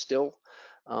this is still,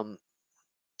 I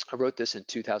wrote this in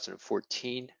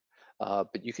 2014,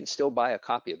 but you can still buy a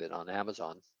copy of it on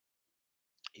Amazon.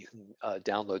 You can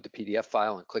download the PDF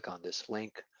file and click on this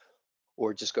link,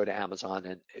 or just go to Amazon,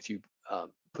 and if you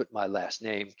put my last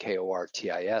name,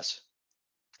 Kortis,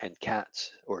 and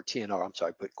cats, or TNR, I'm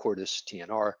sorry, put Kortis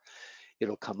TNR,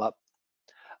 it'll come up.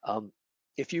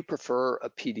 If you prefer a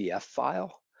PDF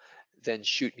file, then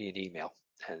shoot me an email,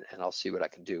 and I'll see what I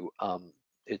can do.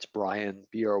 It's Bryan,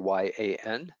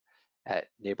 B-R-Y-A-N, at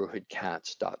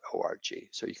neighborhoodcats.org.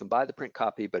 So you can buy the print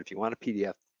copy, but if you want a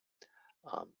PDF,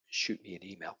 shoot me an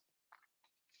email.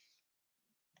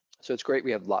 So it's great.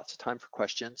 We have lots of time for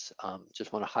questions.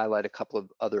 Just want to highlight a couple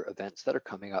of other events that are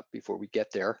coming up before we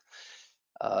get there.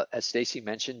 As Stacy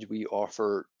mentioned, we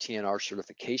offer TNR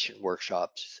certification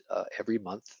workshops every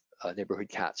month, Neighborhood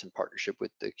Cats in partnership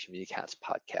with the Community Cats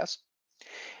podcast.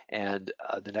 And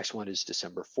the next one is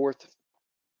December 4th.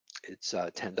 It's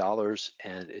 $10,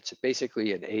 and it's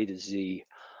basically an A to Z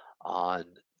on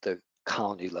the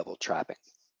colony level trapping,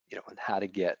 and how to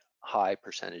get high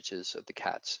percentages of the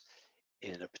cats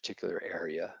in a particular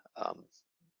area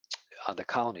on the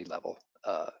colony level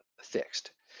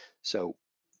fixed. So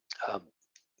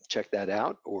check that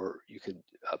out, or you can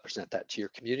present that to your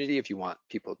community if you want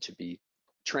people to be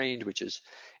trained, which is,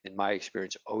 in my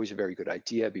experience, always a very good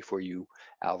idea before you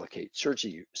allocate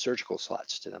surgical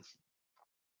slots to them.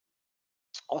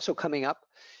 Also coming up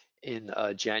in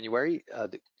January,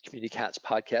 the Community Cats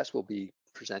podcast will be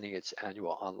presenting its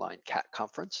annual online cat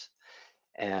conference,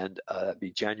 and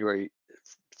be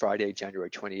Friday, January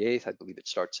 28th. I believe it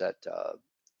starts at,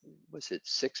 was it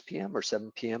 6 p.m. or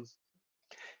 7 p.m.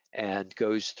 and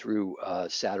goes through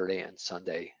Saturday and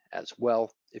Sunday as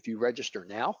well. If you register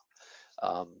now,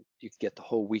 you can get the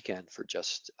whole weekend for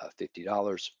just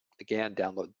 $50. Again,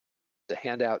 download the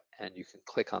handout and you can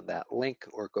click on that link,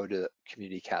 or go to the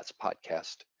Community Cats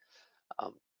podcast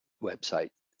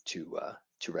website to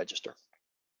register.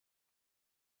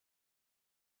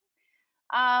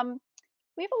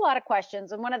 We have a lot of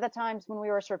questions, and one of the times when we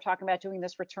were sort of talking about doing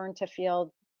this return to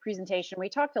field presentation, we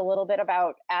talked a little bit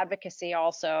about advocacy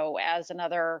also as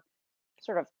another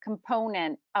sort of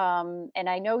component. And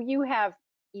I know you have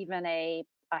even a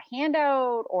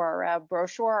handout or a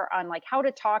brochure on like how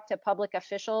to talk to public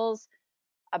officials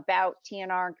about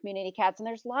TNR and community cats. And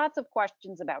there's lots of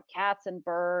questions about cats and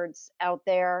birds out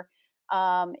there.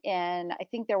 And I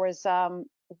think there was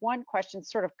one question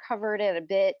sort of covered it a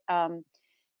bit.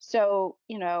 So,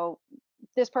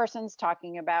 this person's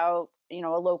talking about, a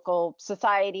local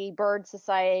society, bird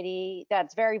society,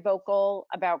 that's very vocal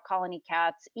about colony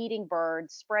cats eating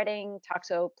birds, spreading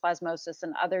toxoplasmosis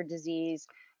and other disease.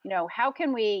 How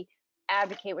can we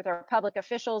advocate with our public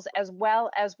officials as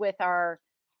well as with our,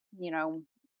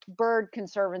 bird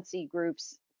conservancy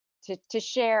groups to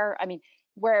share? I mean,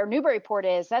 where Newburyport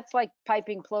is, that's like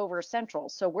Piping Plover Central.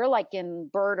 So we're like in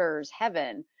birders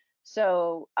heaven.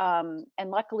 So, and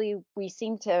luckily we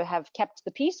seem to have kept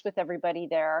the peace with everybody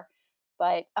there,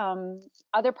 but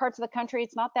other parts of the country,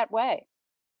 it's not that way.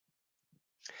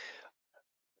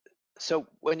 So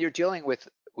when you're dealing with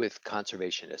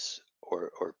conservationists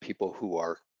or people who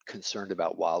are concerned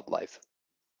about wildlife,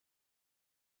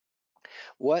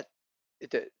 what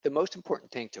the most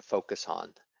important thing to focus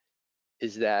on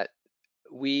is that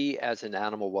we, as an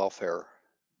animal welfare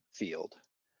field,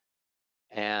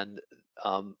 and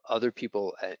other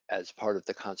people as part of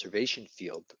the conservation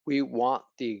field, we want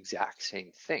the exact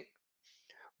same thing.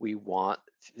 We want,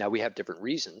 now we have different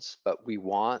reasons, but we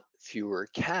want fewer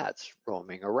cats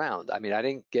roaming around. I mean, I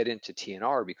didn't get into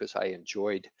TNR because I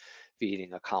enjoyed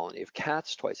feeding a colony of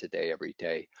cats twice a day, every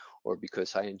day, or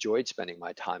because I enjoyed spending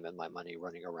my time and my money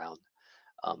running around.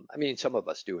 I mean, some of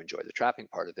us do enjoy the trapping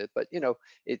part of it, but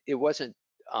it wasn't,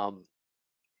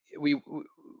 we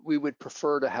we would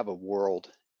prefer to have a world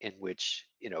in which,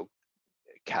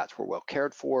 cats were well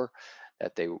cared for,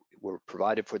 that they were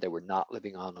provided for, they were not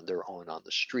living on their own on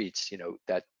the streets.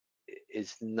 That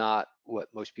is not what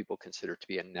most people consider to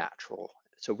be a natural.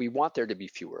 So we want there to be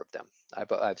fewer of them.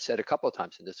 I've said a couple of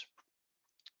times in this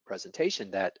presentation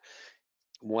that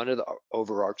one of the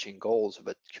overarching goals of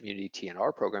a community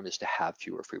TNR program is to have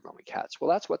fewer free roaming cats. Well,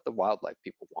 that's what the wildlife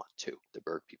people want too, the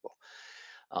bird people.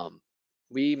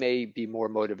 We may be more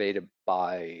motivated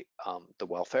by the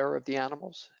welfare of the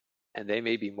animals, and they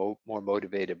may be more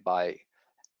motivated by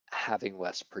having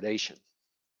less predation.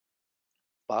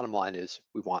 Bottom line is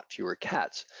we want fewer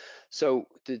cats. So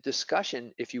the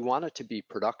discussion, if you want it to be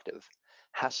productive,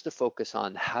 has to focus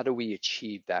on how do we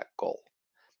achieve that goal?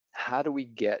 How do we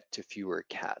get to fewer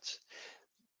cats?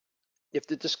 If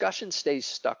the discussion stays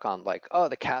stuck on like, oh,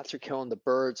 the cats are killing the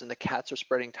birds and the cats are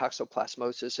spreading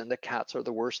toxoplasmosis and the cats are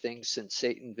the worst thing since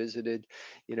Satan visited,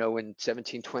 in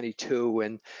 1722,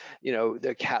 and,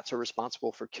 the cats are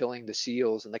responsible for killing the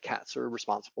seals and the cats are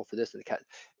responsible for this and the cat.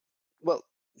 Well,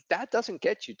 that doesn't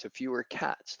get you to fewer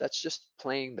cats. That's just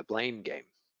playing the blame game,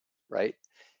 right?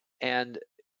 And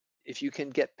if you can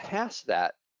get past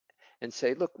that and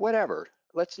say, look, whatever,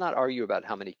 let's not argue about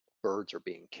how many birds are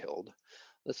being killed.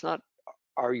 Let's not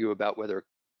argue about whether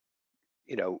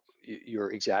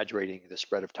you're exaggerating the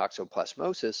spread of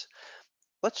toxoplasmosis.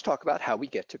 Let's talk about how we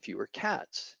get to fewer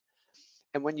cats.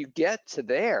 And when you get to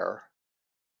there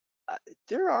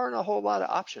aren't a whole lot of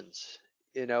options.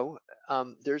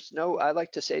 There's no, I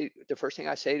like to say, the first thing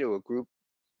I say to a group,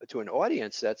 to an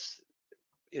audience that's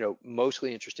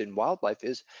mostly interested in wildlife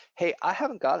is, hey, I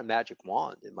haven't got a magic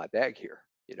wand in my bag here.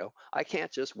 I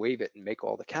can't just wave it and make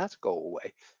all the cats go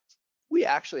away. We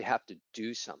actually have to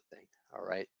do something. All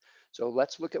right. So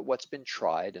let's look at what's been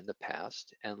tried in the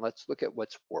past, and let's look at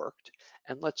what's worked,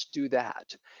 and let's do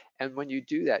that. And when you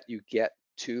do that, you get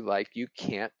to, like, you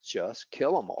can't just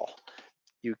kill them all.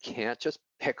 You can't just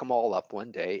pick them all up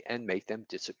one day and make them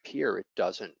disappear. It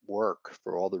doesn't work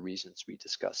for all the reasons we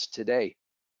discussed today.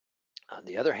 On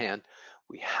the other hand,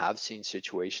 we have seen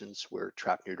situations where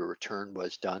trap, neuter, return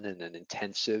was done in an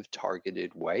intensive,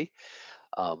 targeted way,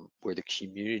 where the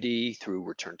community, through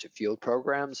return to field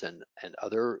programs and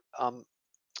other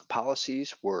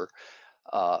policies, were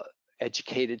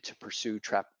educated to pursue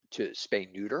to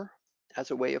spay neuter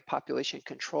as a way of population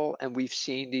control, and we've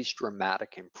seen these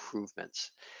dramatic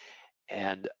improvements.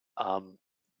 And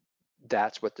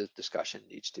that's what the discussion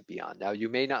needs to be on. Now, you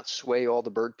may not sway all the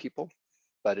bird people,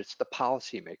 but it's the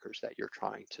policymakers that you're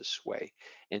trying to sway.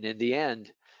 And in the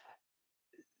end,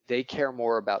 they care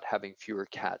more about having fewer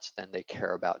cats than they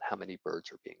care about how many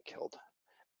birds are being killed.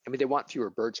 I mean, they want fewer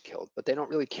birds killed, but they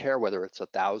don't really care whether it's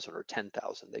 1,000 or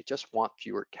 10,000. They just want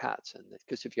fewer cats. And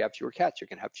because if you have fewer cats, you're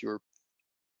going to have fewer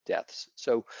deaths.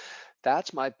 So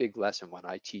that's my big lesson when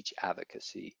I teach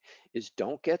advocacy, is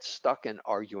don't get stuck in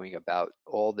arguing about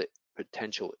all the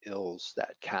potential ills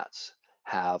that cats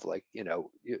have. Like,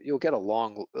 you'll get a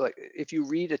long, like, if you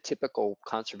read a typical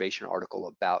conservation article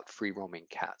about free roaming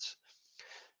cats,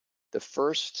 the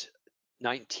first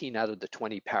 19 out of the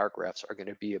 20 paragraphs are going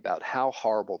to be about how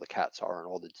horrible the cats are and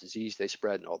all the disease they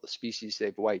spread and all the species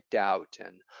they've wiped out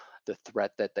and the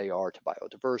threat that they are to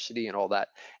biodiversity and all that.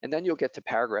 And then you'll get to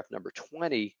paragraph number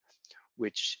 20,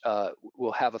 which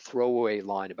will have a throwaway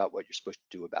line about what you're supposed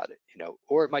to do about it,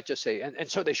 or it might just say, and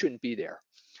so they shouldn't be there.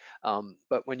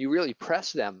 But when you really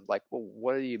press them, like, well,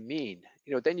 what do you mean?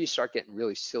 Then you start getting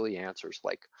really silly answers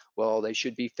like, well, they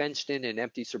should be fenced in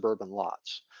empty suburban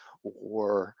lots,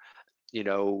 or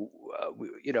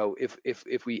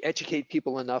if we educate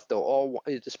people enough, they'll all,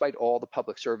 despite all the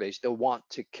public surveys, they'll want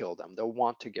to kill them. They'll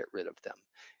want to get rid of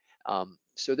them.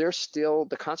 So there's still,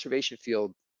 the conservation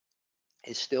field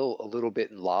is still a little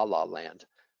bit in la-la land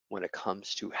when it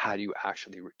comes to how do you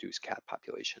actually reduce cat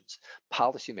populations.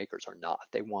 Policymakers are not.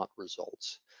 They want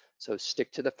results. So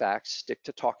stick to the facts, stick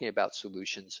to talking about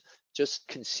solutions, just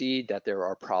concede that there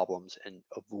are problems and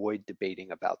avoid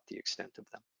debating about the extent of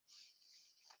them.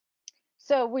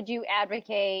 So would you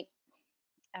advocate,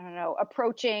 I don't know,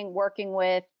 working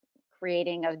with,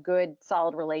 creating a good,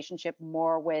 solid relationship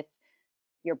more with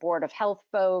your board of health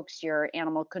folks, your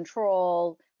animal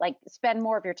control, like spend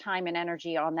more of your time and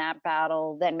energy on that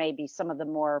battle than maybe some of the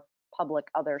more public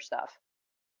other stuff?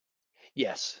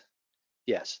 Yes,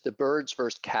 the birds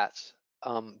versus cats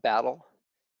battle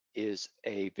is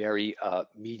a very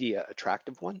media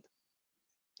attractive one.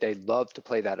 They love to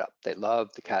play that up. They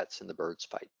love the cats and the birds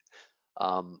fight.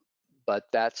 But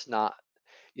that's not,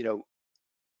 you know,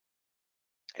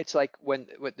 it's like when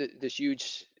this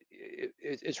huge,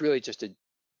 it's really just a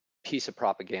piece of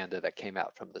propaganda that came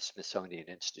out from the Smithsonian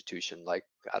Institution, like,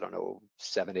 I don't know,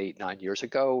 7, 8, 9 years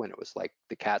ago. And it was like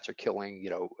the cats are killing,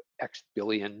 X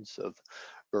billions of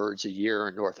birds a year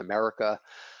in North America.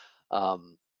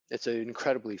 It's an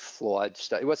incredibly flawed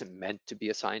study. It wasn't meant to be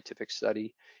a scientific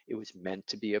study. It was meant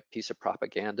to be a piece of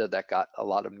propaganda that got a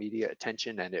lot of media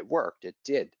attention, and it worked. It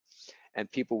did.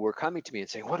 And people were coming to me and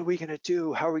saying, "What are we going to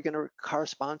do? How are we going to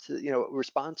respond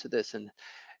to this?"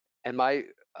 And my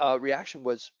reaction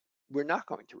was, "We're not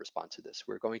going to respond to this.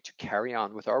 We're going to carry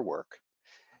on with our work,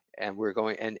 and we're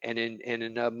going. And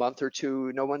in a month or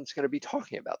two, no one's going to be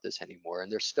talking about this anymore.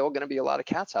 And there's still going to be a lot of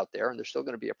cats out there, and there's still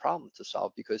going to be a problem to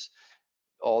solve because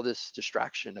all this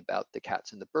distraction about the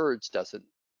cats and the birds doesn't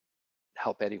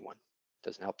help anyone.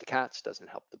 Doesn't help the cats. Doesn't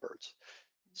help the birds."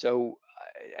 So,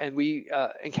 and we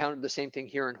encountered the same thing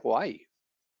here in Hawaii.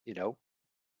 You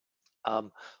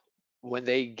know, when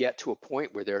they get to a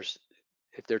point where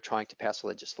if they're trying to pass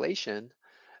legislation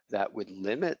that would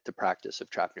limit the practice of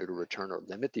trap, neuter, return, or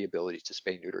limit the ability to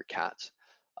spay, neuter cats,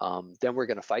 then we're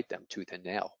going to fight them tooth and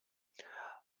nail.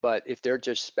 But if they're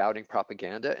just spouting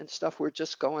propaganda and stuff, we're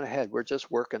just going ahead. We're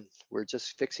just working. We're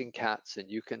just fixing cats, and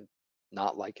you can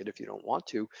not like it if you don't want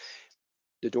to.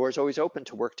 The door is always open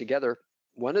to work together.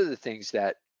 One of the things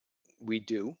that we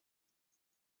do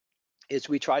is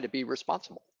we try to be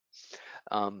responsible.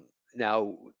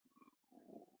 Now,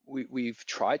 we've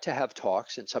tried to have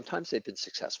talks, and sometimes they've been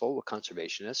successful with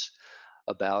conservationists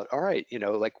about, all right,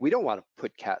 like, we don't want to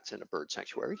put cats in a bird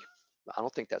sanctuary. I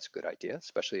don't think that's a good idea,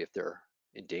 especially if they're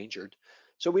endangered.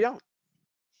 So we don't.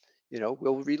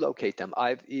 We'll relocate them.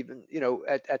 I've even,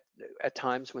 at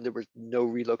times when there were no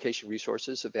relocation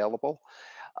resources available,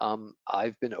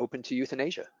 I've been open to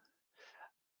euthanasia.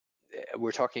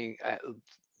 We're talking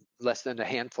less than a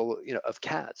handful, of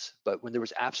cats, but when there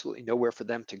was absolutely nowhere for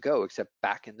them to go except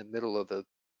back in the middle of a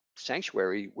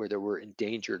sanctuary where there were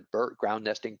endangered ground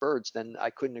nesting birds, then I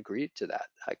couldn't agree to that.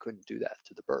 I couldn't do that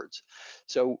to the birds.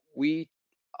 So we,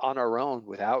 on our own,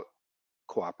 without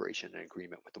cooperation and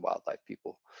agreement with the wildlife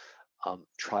people,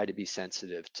 try to be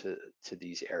sensitive to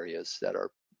these areas that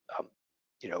are,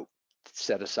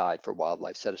 set aside for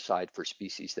wildlife, set aside for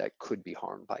species that could be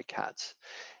harmed by cats.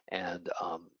 And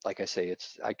like I say,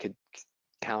 I could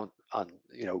count on,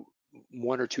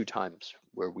 1 or 2 times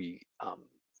where we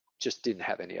just didn't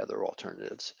have any other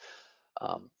alternatives.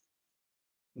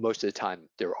 Most of the time,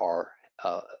 there are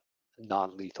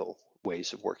non-lethal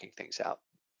ways of working things out.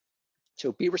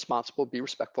 So be responsible, be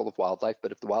respectful of wildlife,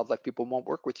 but if the wildlife people won't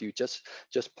work with you, just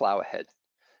plow ahead.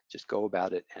 Just go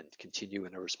about it and continue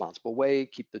in a responsible way.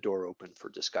 Keep the door open for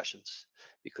discussions,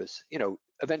 because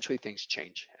eventually things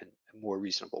change, and more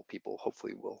reasonable people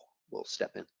hopefully will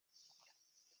step in.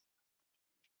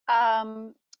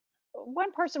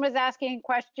 One person was asking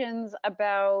questions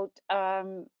about,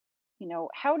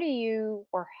 how do you,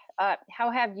 or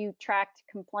how have you tracked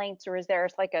complaints, or is there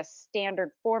like a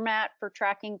standard format for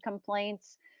tracking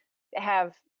complaints?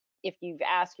 If you've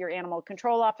asked your animal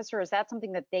control officer, is that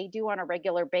something that they do on a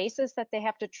regular basis, that they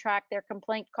have to track their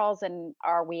complaint calls, and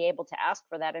are we able to ask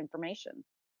for that information?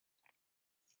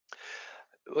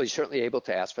 Well, you're certainly able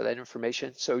to ask for that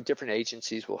information. So different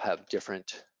agencies will have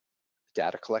different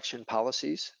data collection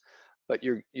policies, but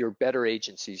your better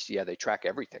agencies, yeah, they track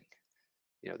everything.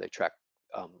 They track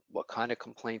what kind of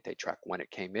complaint, they track when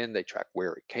it came in, they track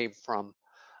where it came from.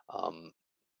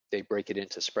 They break it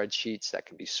into spreadsheets that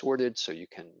can be sorted so you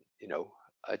can,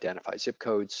 identify zip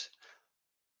codes.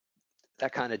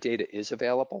 That kind of data is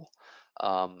available.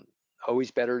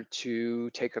 Always better to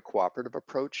take a cooperative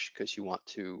approach, because you want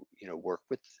to, work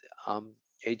with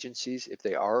agencies. If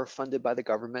they are funded by the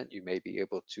government, you may be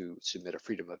able to submit a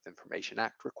Freedom of Information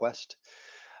Act request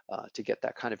to get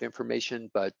that kind of information,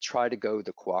 but try to go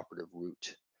the cooperative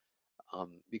route,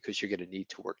 because you're going to need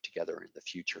to work together in the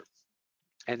future.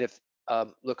 And if,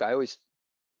 look, I always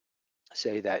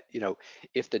say that,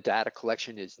 if the data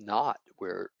collection is not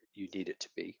where you need it to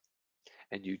be,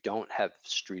 and you don't have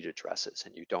street addresses,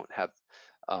 and you don't have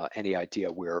any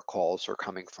idea where calls are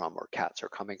coming from or cats are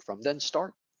coming from, then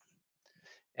start.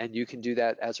 And you can do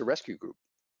that as a rescue group.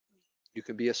 You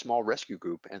can be a small rescue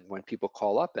group, and when people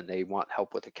call up and they want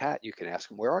help with a cat, you can ask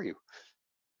them, "Where are you?"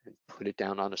 and put it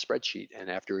down on a spreadsheet.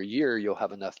 And after a year, you'll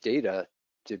have enough data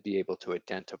to be able to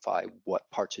identify what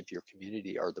parts of your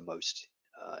community are the most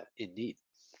in need.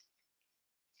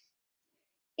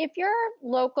 If your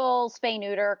local spay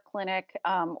neuter clinic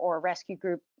or rescue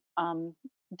group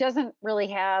doesn't really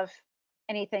have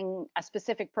anything, a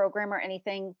specific program or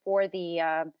anything for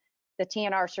the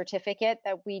TNR certificate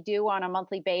that we do on a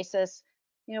monthly basis,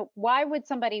 why would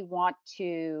somebody want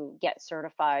to get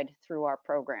certified through our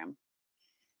program?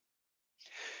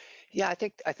 Yeah,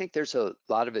 I think there's a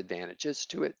lot of advantages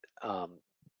to it.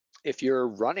 If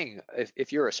you're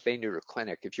if you're a spay neuter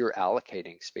clinic, if you're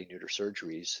allocating spay neuter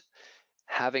surgeries,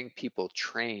 having people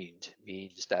trained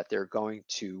means that they're going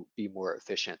to be more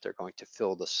efficient. They're going to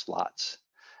fill the slots.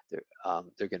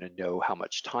 They're going to know how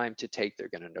much time to take. They're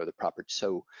going to know the proper.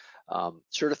 So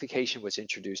certification was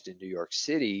introduced in New York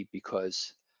City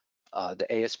because the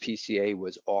ASPCA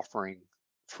was offering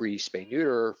free spay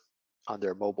neuter on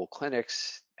their mobile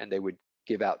clinics, and they would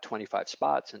give out 25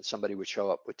 spots, and somebody would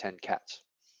show up with 10 cats,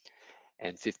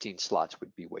 and 15 slots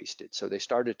would be wasted. So they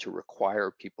started to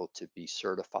require people to be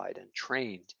certified and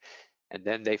trained, and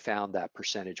then they found that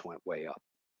percentage went way up.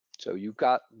 So you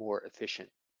got more efficient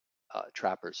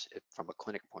trappers from a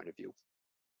clinic point of view.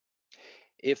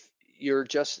 If you're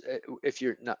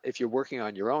working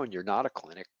on your own, you're not a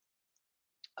clinic.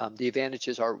 The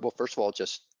advantages are, well, first of all,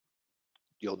 just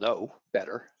you'll know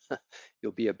better.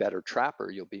 You'll be a better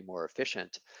trapper. You'll be more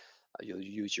efficient. You'll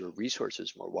use your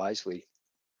resources more wisely.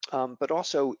 But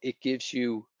also it gives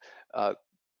you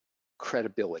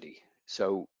credibility.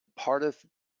 So part of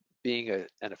being an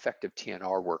effective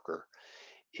TNR worker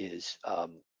is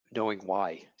knowing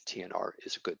why TNR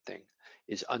is a good thing,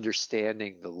 is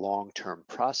understanding the long-term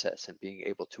process and being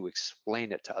able to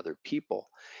explain it to other people.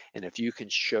 And if you can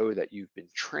show that you've been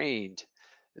trained,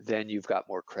 then you've got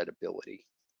more credibility.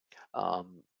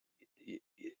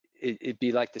 It'd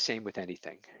be like the same with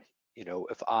anything.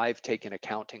 If I've taken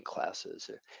accounting classes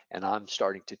and I'm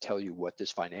starting to tell you what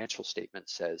this financial statement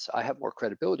says, I have more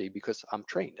credibility because I'm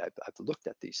trained. I've looked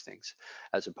at these things,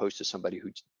 as opposed to somebody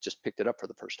who just picked it up for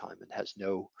the first time and has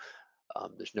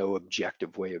there's no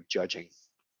objective way of judging.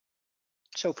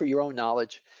 So for your own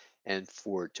knowledge and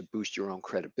to boost your own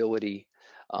credibility,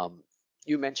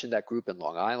 you mentioned that group in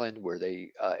Long Island where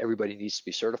everybody needs to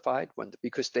be certified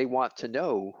because they want to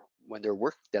know when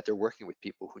that they're working with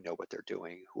people who know what they're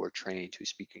doing, who are trained, who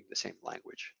speaking the same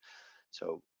language.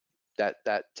 So that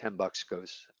 $10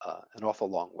 goes an awful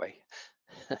long way.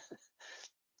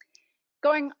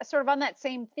 Going sort of on that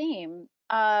same theme,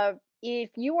 if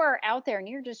you are out there and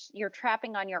you're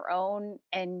trapping on your own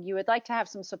and you would like to have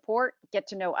some support, get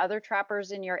to know other trappers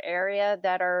in your area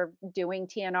that are doing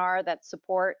TNR, that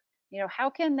support, how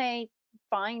can they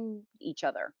find each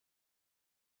other?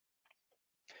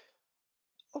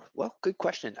 Oh, well, good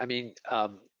question. I mean,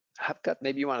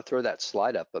 maybe you want to throw that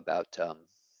slide up about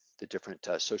the different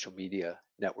social media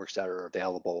networks that are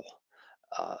available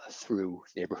through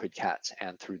Neighborhood Cats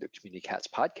and through the Community Cats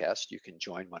podcast. You can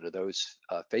join one of those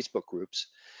Facebook groups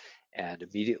and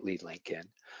immediately link in.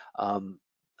 I'm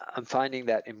finding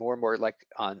that in more and more, like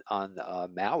on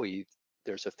Maui,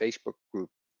 there's a Facebook group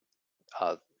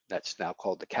that's now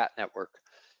called the Cat Network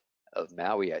of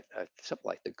Maui, something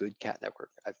like the Good Cat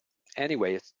Network.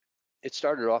 Anyway, it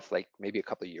started off like maybe a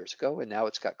couple of years ago, and now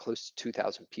it's got close to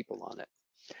 2,000 people on it,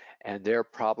 and they're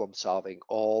problem solving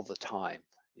all the time.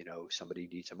 Somebody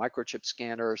needs a microchip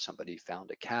scanner, somebody found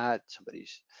a cat,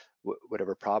 somebody's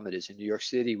whatever problem it is. In New York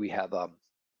City, we have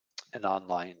an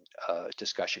online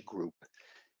discussion group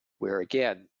where,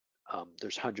 again,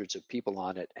 there's hundreds of people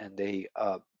on it, and they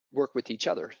work with each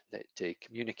other. They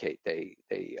communicate.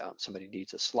 Somebody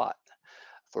needs a slot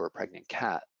for a pregnant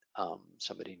cat.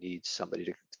 Somebody needs somebody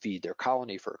to feed their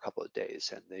colony for a couple of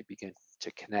days, and they begin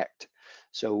to connect.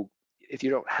 So if you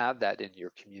don't have that in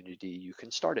your community, you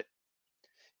can start it.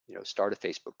 Start a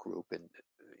Facebook group and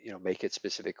make it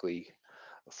specifically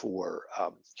for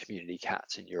community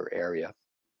cats in your area.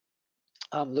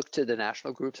 Look to the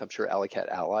national groups. I'm sure Alley Cat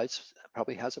Allies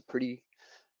probably has a pretty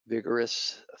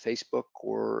vigorous Facebook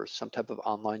or some type of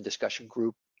online discussion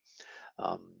group.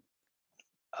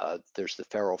 There's the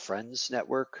Feral Friends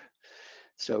Network.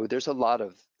 So there's a lot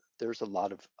of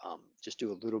just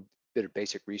do a little bit of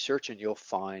basic research and you'll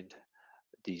find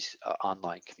these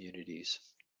online communities.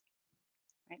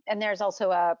 Right. And there's also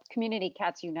a Community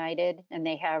Cats United, and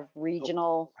they have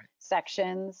regional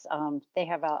sections. They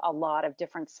have a lot of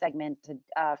different segmented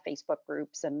Facebook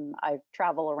groups, and I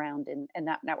travel around in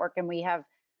that network. And we have,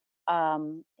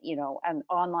 an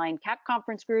online cat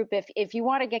conference group. If you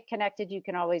want to get connected, you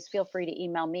can always feel free to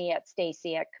email me at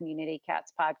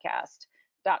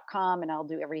stacy@communitycatspodcast.com, and I'll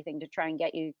do everything to try and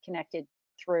get you connected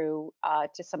through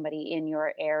to somebody in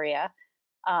your area.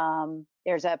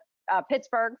 There's a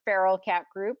Pittsburgh Feral Cat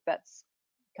Group that's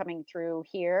coming through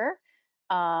here.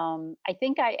 I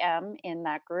think I am in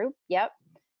that group. Yep.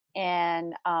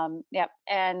 And yep.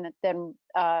 And then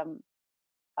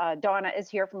Donna is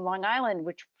here from Long Island,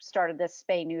 which started this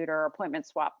spay neuter appointment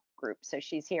swap group. So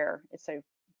she's here. So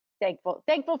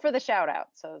thankful for the shout out.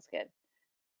 So it's good.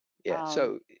 Yeah,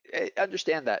 so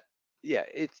understand that. Yeah,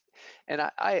 and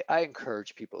I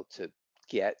encourage people to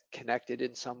get connected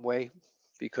in some way,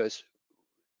 because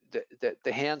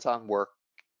the hands-on work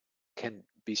can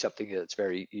be something that's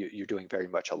you're doing very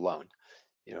much alone.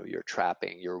 You know, you're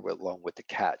trapping, you're alone with the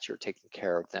cats, you're taking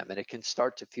care of them, and it can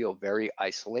start to feel very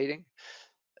isolating,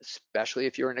 especially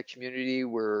if you're in a community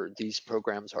where these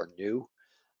programs are new.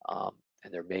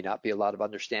 And there may not be a lot of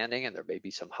understanding, and there may be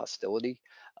some hostility.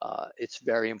 It's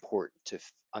very important to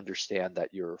understand that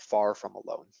you're far from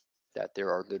alone, that there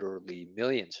are literally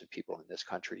millions of people in this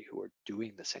country who are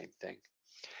doing the same thing.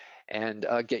 And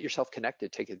get yourself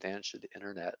connected, take advantage of the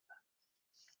internet.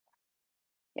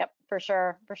 Yep, for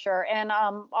sure, for sure. And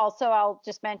also, I'll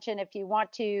just mention, if you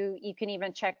want to, you can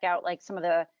even check out like some of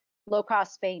the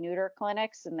low-cost spay neuter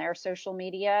clinics and their social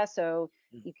media. So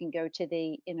you can go to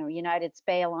the United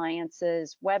Spay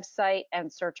Alliance's website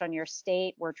and search on your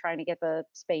state. We're trying to get the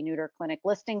spay neuter clinic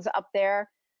listings up there,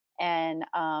 and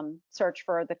search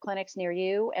for the clinics near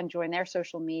you and join their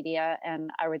social media. And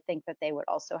I would think that they would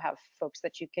also have folks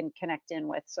that you can connect in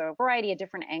with. So a variety of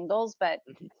different angles, but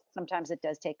sometimes it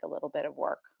does take a little bit of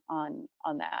work on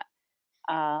that.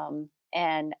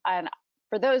 And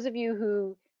for those of you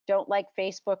who don't like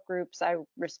Facebook groups, I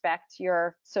respect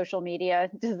your social media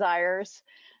desires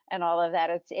and all of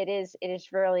that. It is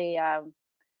really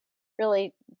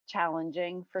really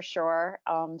challenging for sure.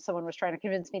 Someone was trying to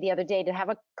convince me the other day to have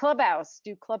a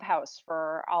do Clubhouse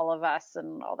for all of us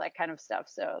and all that kind of stuff.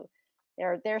 So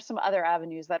there's some other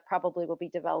avenues that probably will be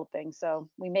developing. So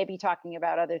we may be talking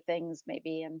about other things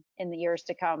maybe in the years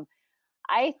to come.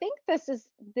 I think this is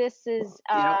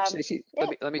Stacey,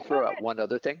 let me throw out one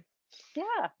other thing.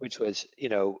 Yeah. Which was,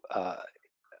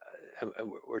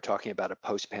 we're talking about a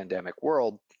post-pandemic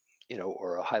world,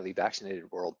 or a highly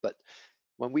vaccinated world. But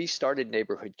when we started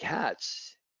Neighborhood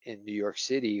Cats in New York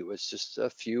City, it was just a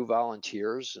few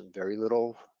volunteers and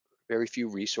very few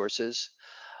resources.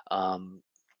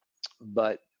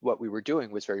 But what we were doing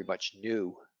was very much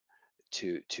new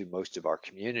to most of our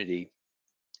community.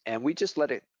 And we just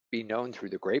let it be known through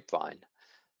the grapevine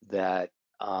that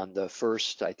on the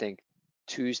first, I think,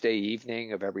 Tuesday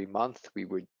evening of every month, we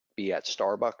would be at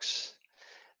Starbucks,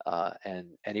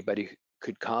 and anybody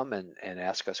could come and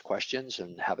ask us questions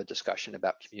and have a discussion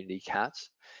about community cats.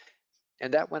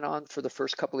 And that went on for the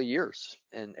first couple of years.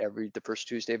 And the first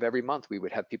Tuesday of every month, we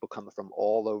would have people come from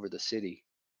all over the city,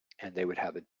 and they would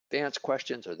have advanced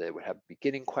questions or they would have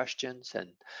beginning questions.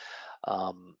 And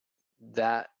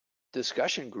that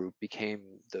discussion group became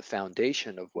the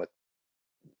foundation of what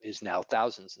is now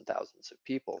thousands and thousands of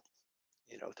people,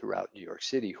 throughout New York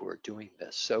City who are doing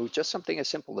this. So just something as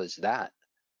simple as that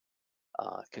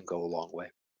can go a long way.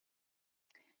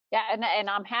 Yeah, and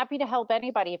I'm happy to help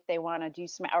anybody if they want to do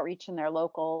some outreach in their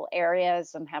local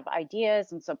areas and have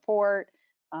ideas and support.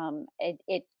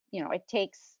 It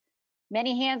takes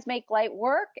many hands make light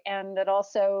work, and it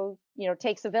also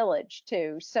takes a village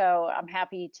too. So I'm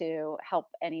happy to help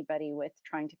anybody with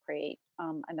trying to create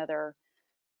another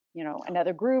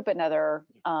group, another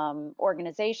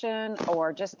organization,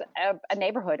 or just a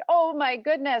neighborhood. Oh my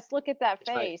goodness, look at that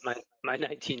face. My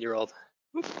 19-year-old.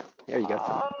 There you go.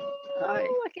 Oh, hi.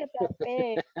 Look at that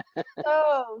face.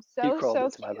 So He crawled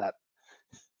into cute. my lap.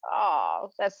 Oh,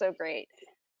 that's so great.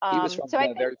 He was from so I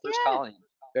the think,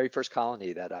 very first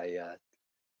colony that I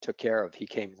took care of. He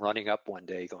came running up one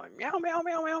day going meow, meow,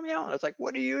 meow, meow, meow. And I was like,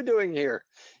 what are you doing here?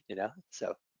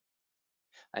 So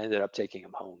I ended up taking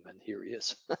him home, and here he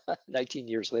is 19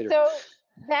 years later. So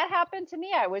that happened to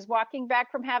me. I was walking back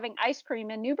from having ice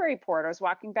cream in Newburyport. I was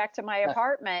walking back to my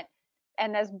apartment,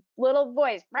 and this little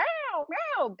voice, meow,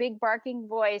 meow, big barking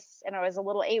voice, and I was a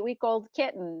little 8-week-old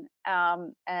kitten,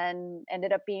 and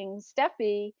ended up being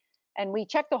Steffi. And we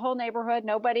checked the whole neighborhood.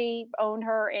 Nobody owned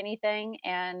her or anything.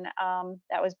 And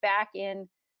that was back in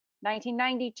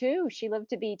 1992. She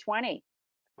lived to be 20.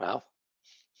 Wow.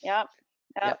 Yep.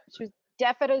 She was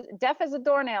deaf as a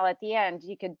doornail at the end.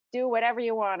 You could do whatever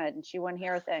you wanted, and she wouldn't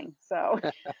hear a thing. So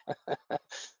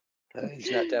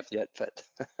he's not deaf yet, but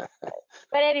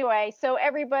but anyway, so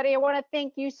everybody, I want to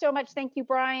thank you so much. Thank you,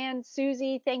 Brian.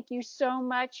 Susie, thank you so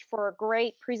much for a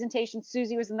great presentation.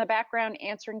 Susie was in the background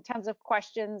answering tons of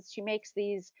questions. She makes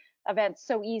these events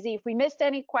so easy. If we missed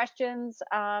any questions,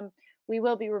 we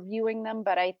will be reviewing them,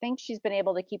 but I think she's been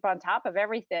able to keep on top of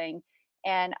everything.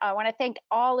 And I want to thank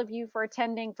all of you for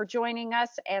attending, for joining us,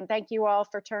 and thank you all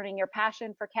for turning your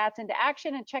passion for cats into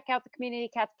action. And check out the Community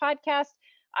Cats podcast.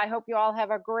 I hope you all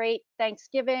have a great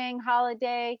Thanksgiving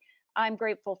holiday. I'm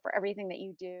grateful for everything that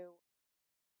you do.